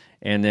whatever.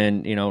 And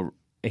then,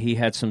 he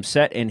had some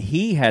set, and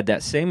he had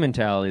that same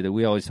mentality that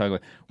we always talk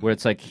about, where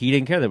it's like he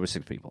didn't care there were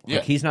 6 people. Yeah.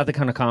 Like, he's not the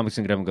kind of comics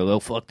that can go, oh,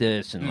 fuck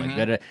this, and like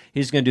that.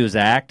 He's going to do his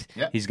act.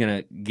 Yeah. He's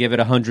going to give it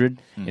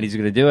 100, and he's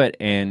going to do it.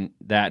 And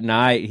that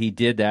night he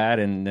did that,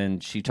 and then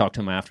she talked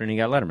to him after, and he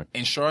got Letterman.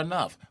 And sure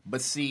enough,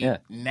 but see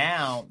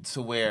now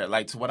to where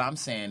like to what I'm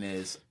saying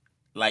is.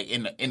 Like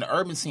in the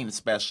urban scene,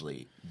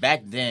 especially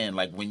back then,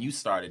 like when you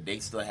started, they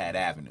still had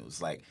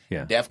avenues. Like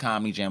Def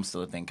Comedy Jam was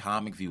still a thing,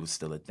 Comic View was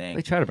still a thing.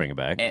 They try to bring it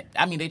back. And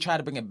I mean, they try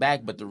to bring it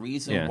back, but the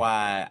reason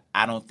why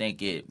I don't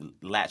think it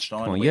latched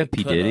on. Come on, you had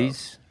P.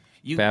 Diddy's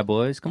Bad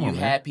Boys. Come on, you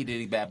had P.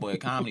 Diddy Bad Boy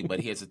Comedy, but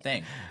here's the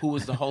thing: who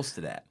was the host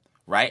of that?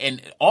 Right, and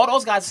all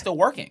those guys are still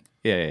working.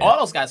 All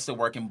those guys are still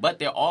working, but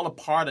they're all a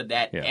part of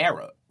that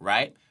era,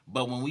 right?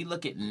 But when we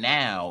look at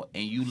now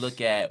and you look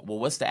at, well,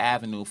 what's the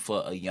avenue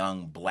for a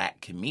young black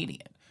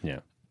comedian? Yeah.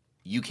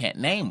 You can't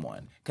name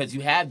one because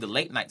you have the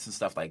late nights and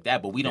stuff like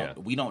that, but we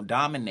don't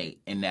dominate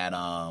in that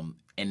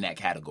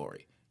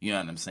category. You know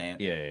what I'm saying?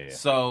 Yeah.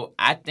 So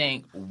I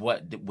think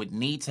what would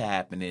need to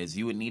happen is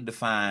you would need to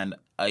find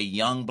a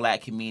young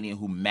black comedian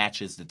who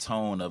matches the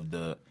tone of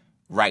the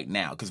right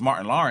now, because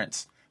Martin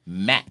Lawrence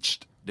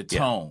matched the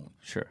tone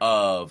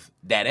of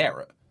that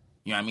era.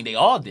 You know what I mean? They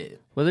all did.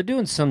 Well, they're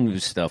doing some new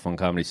stuff on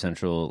Comedy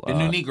Central. The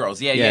New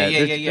Negroes.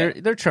 Yeah.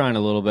 They're trying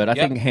a little bit. I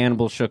think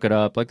Hannibal shook it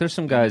up. Like, there's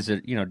some guys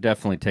that,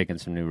 definitely taking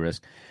some new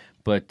risk.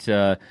 But,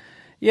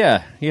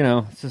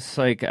 it's just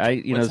like,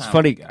 it's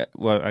funny.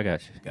 Well, I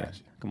got you. Got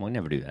you. Come on,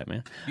 never do that,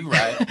 man. You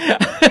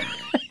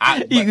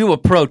right. You were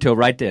pro till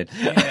right then.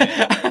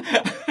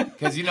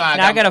 Because,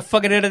 I got to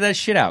fucking edit that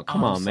shit out.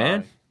 Come on, sorry.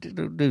 man.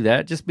 Don't do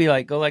that. Just be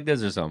like, go like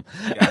this or something.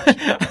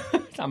 Gotcha.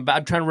 I'm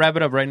trying to wrap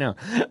it up right now.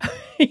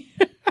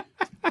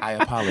 I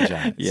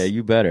apologize. Yeah,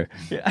 you better.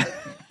 Yeah.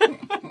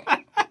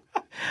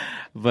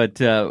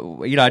 But,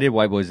 I did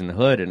White Boys in the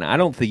Hood, and I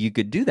don't think you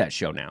could do that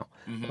show now.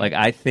 Like,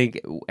 I think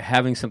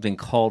having something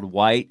called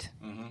White,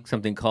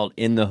 something called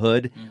In the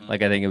Hood,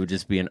 like, I think it would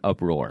just be an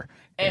uproar.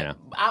 And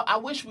I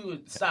wish we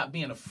would stop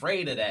being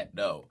afraid of that,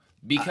 though.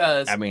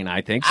 Because I mean,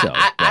 I think so.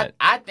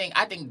 I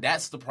think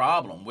that's the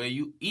problem. Where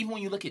even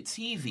when you look at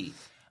TV,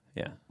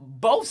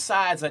 both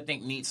sides I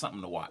think need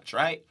something to watch,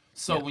 right?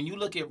 So when you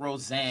look at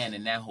Roseanne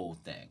and that whole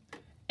thing,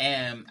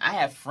 and I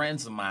have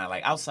friends of mine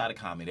like outside of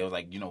comedy, they were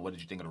like, what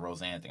did you think of the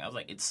Roseanne thing? I was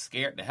like, it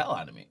scared the hell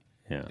out of me.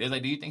 Yeah. They was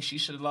like, do you think she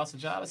should have lost a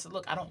job? I said,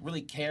 look, I don't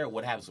really care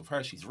what happens with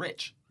her. She's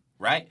rich,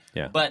 right?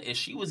 Yeah. But if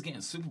she was getting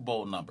Super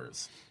Bowl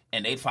numbers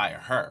and they'd fire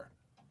her,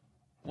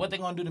 what they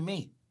gonna do to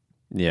me?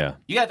 Yeah.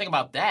 You gotta think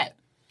about that.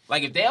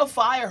 Like, if they'll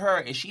fire her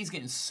and she's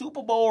getting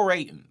Super Bowl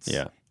ratings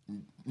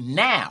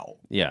now,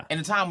 in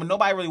a time when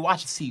nobody really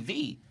watches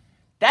TV,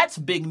 that's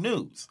big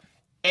news.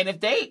 And if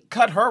they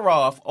cut her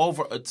off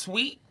over a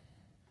tweet,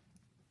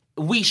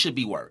 we should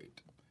be worried.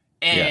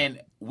 And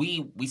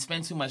we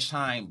spend too much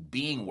time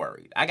being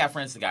worried. I got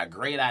friends that got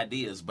great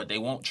ideas, but they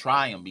won't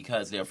try them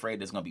because they're afraid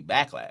there's going to be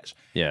backlash.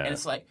 Yeah. And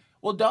it's like,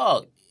 well,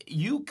 dog,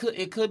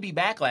 it could be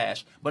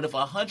backlash, but if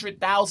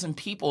 100,000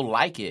 people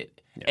like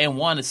it and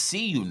want to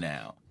see you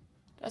now,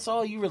 that's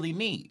all you really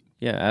need.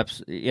 Yeah,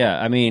 absolutely.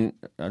 Yeah, I mean,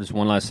 just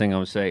one last thing I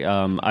would say.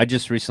 I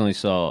just recently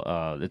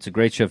saw, it's a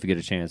great show if you get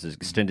a chance. It's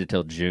extended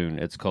till June.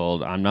 It's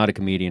called I'm Not a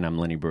Comedian, I'm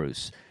Lenny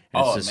Bruce.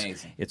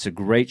 Amazing. It's a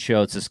great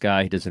show. It's this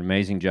guy. He does an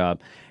amazing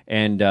job.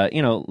 And,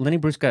 Lenny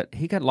Bruce got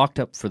locked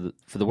up for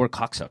the word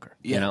cocksucker.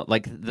 Yeah.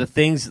 Like the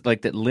things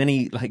like that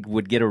Lenny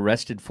would get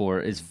arrested for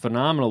is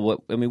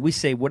phenomenal. We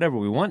say whatever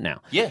we want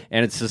now. Yeah.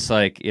 And it's just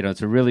like,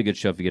 it's a really good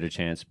show if you get a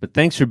chance. But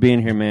thanks for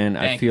being here, man.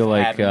 I feel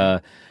like,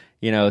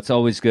 it's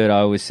always good. I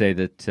always say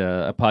that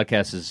a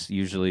podcast is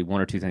usually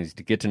one or two things: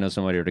 to get to know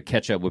somebody or to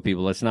catch up with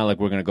people. It's not like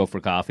we're going to go for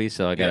coffee,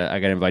 so I got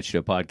to invite you to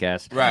a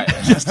podcast, right?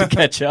 Just to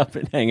catch up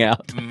and hang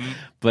out.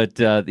 But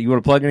you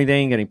want to plug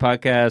anything? Any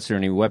podcasts or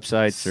any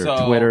websites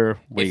or Twitter?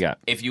 What do you got?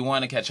 If you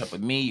want to catch up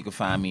with me, you can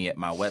find me at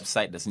my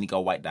website. That's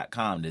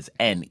NicoWhite.com. That's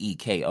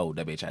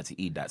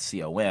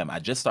NekoWhite.com. I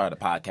just started a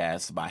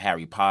podcast about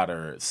Harry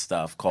Potter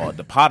stuff called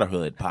the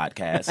Potterhood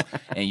Podcast,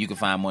 and you can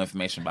find more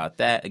information about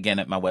that again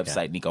at my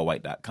website,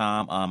 NicoWhite.com.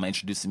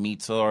 Introducing Me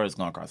tour is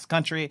going across the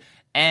country,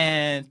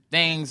 and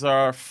things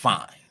are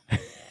fine.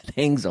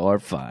 Things are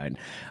fine.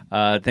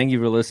 Thank you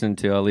for listening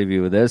to I'll Leave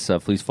You With This.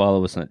 Please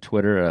follow us on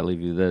Twitter, I'll Leave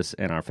You With This,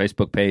 and our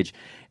Facebook page.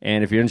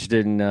 And if you're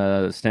interested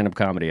in stand-up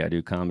comedy, I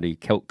do comedy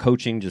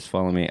coaching. Just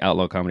follow me,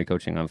 Outlaw Comedy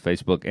Coaching on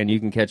Facebook. And you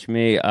can catch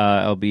me.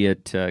 I'll be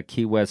at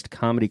Key West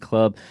Comedy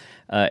Club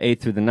 8th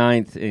through the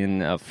 9th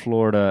in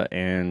Florida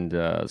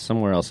and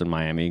somewhere else in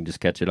Miami. You can just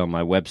catch it on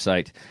my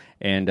website.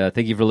 And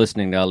thank you for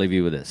listening to I'll Leave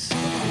You With This.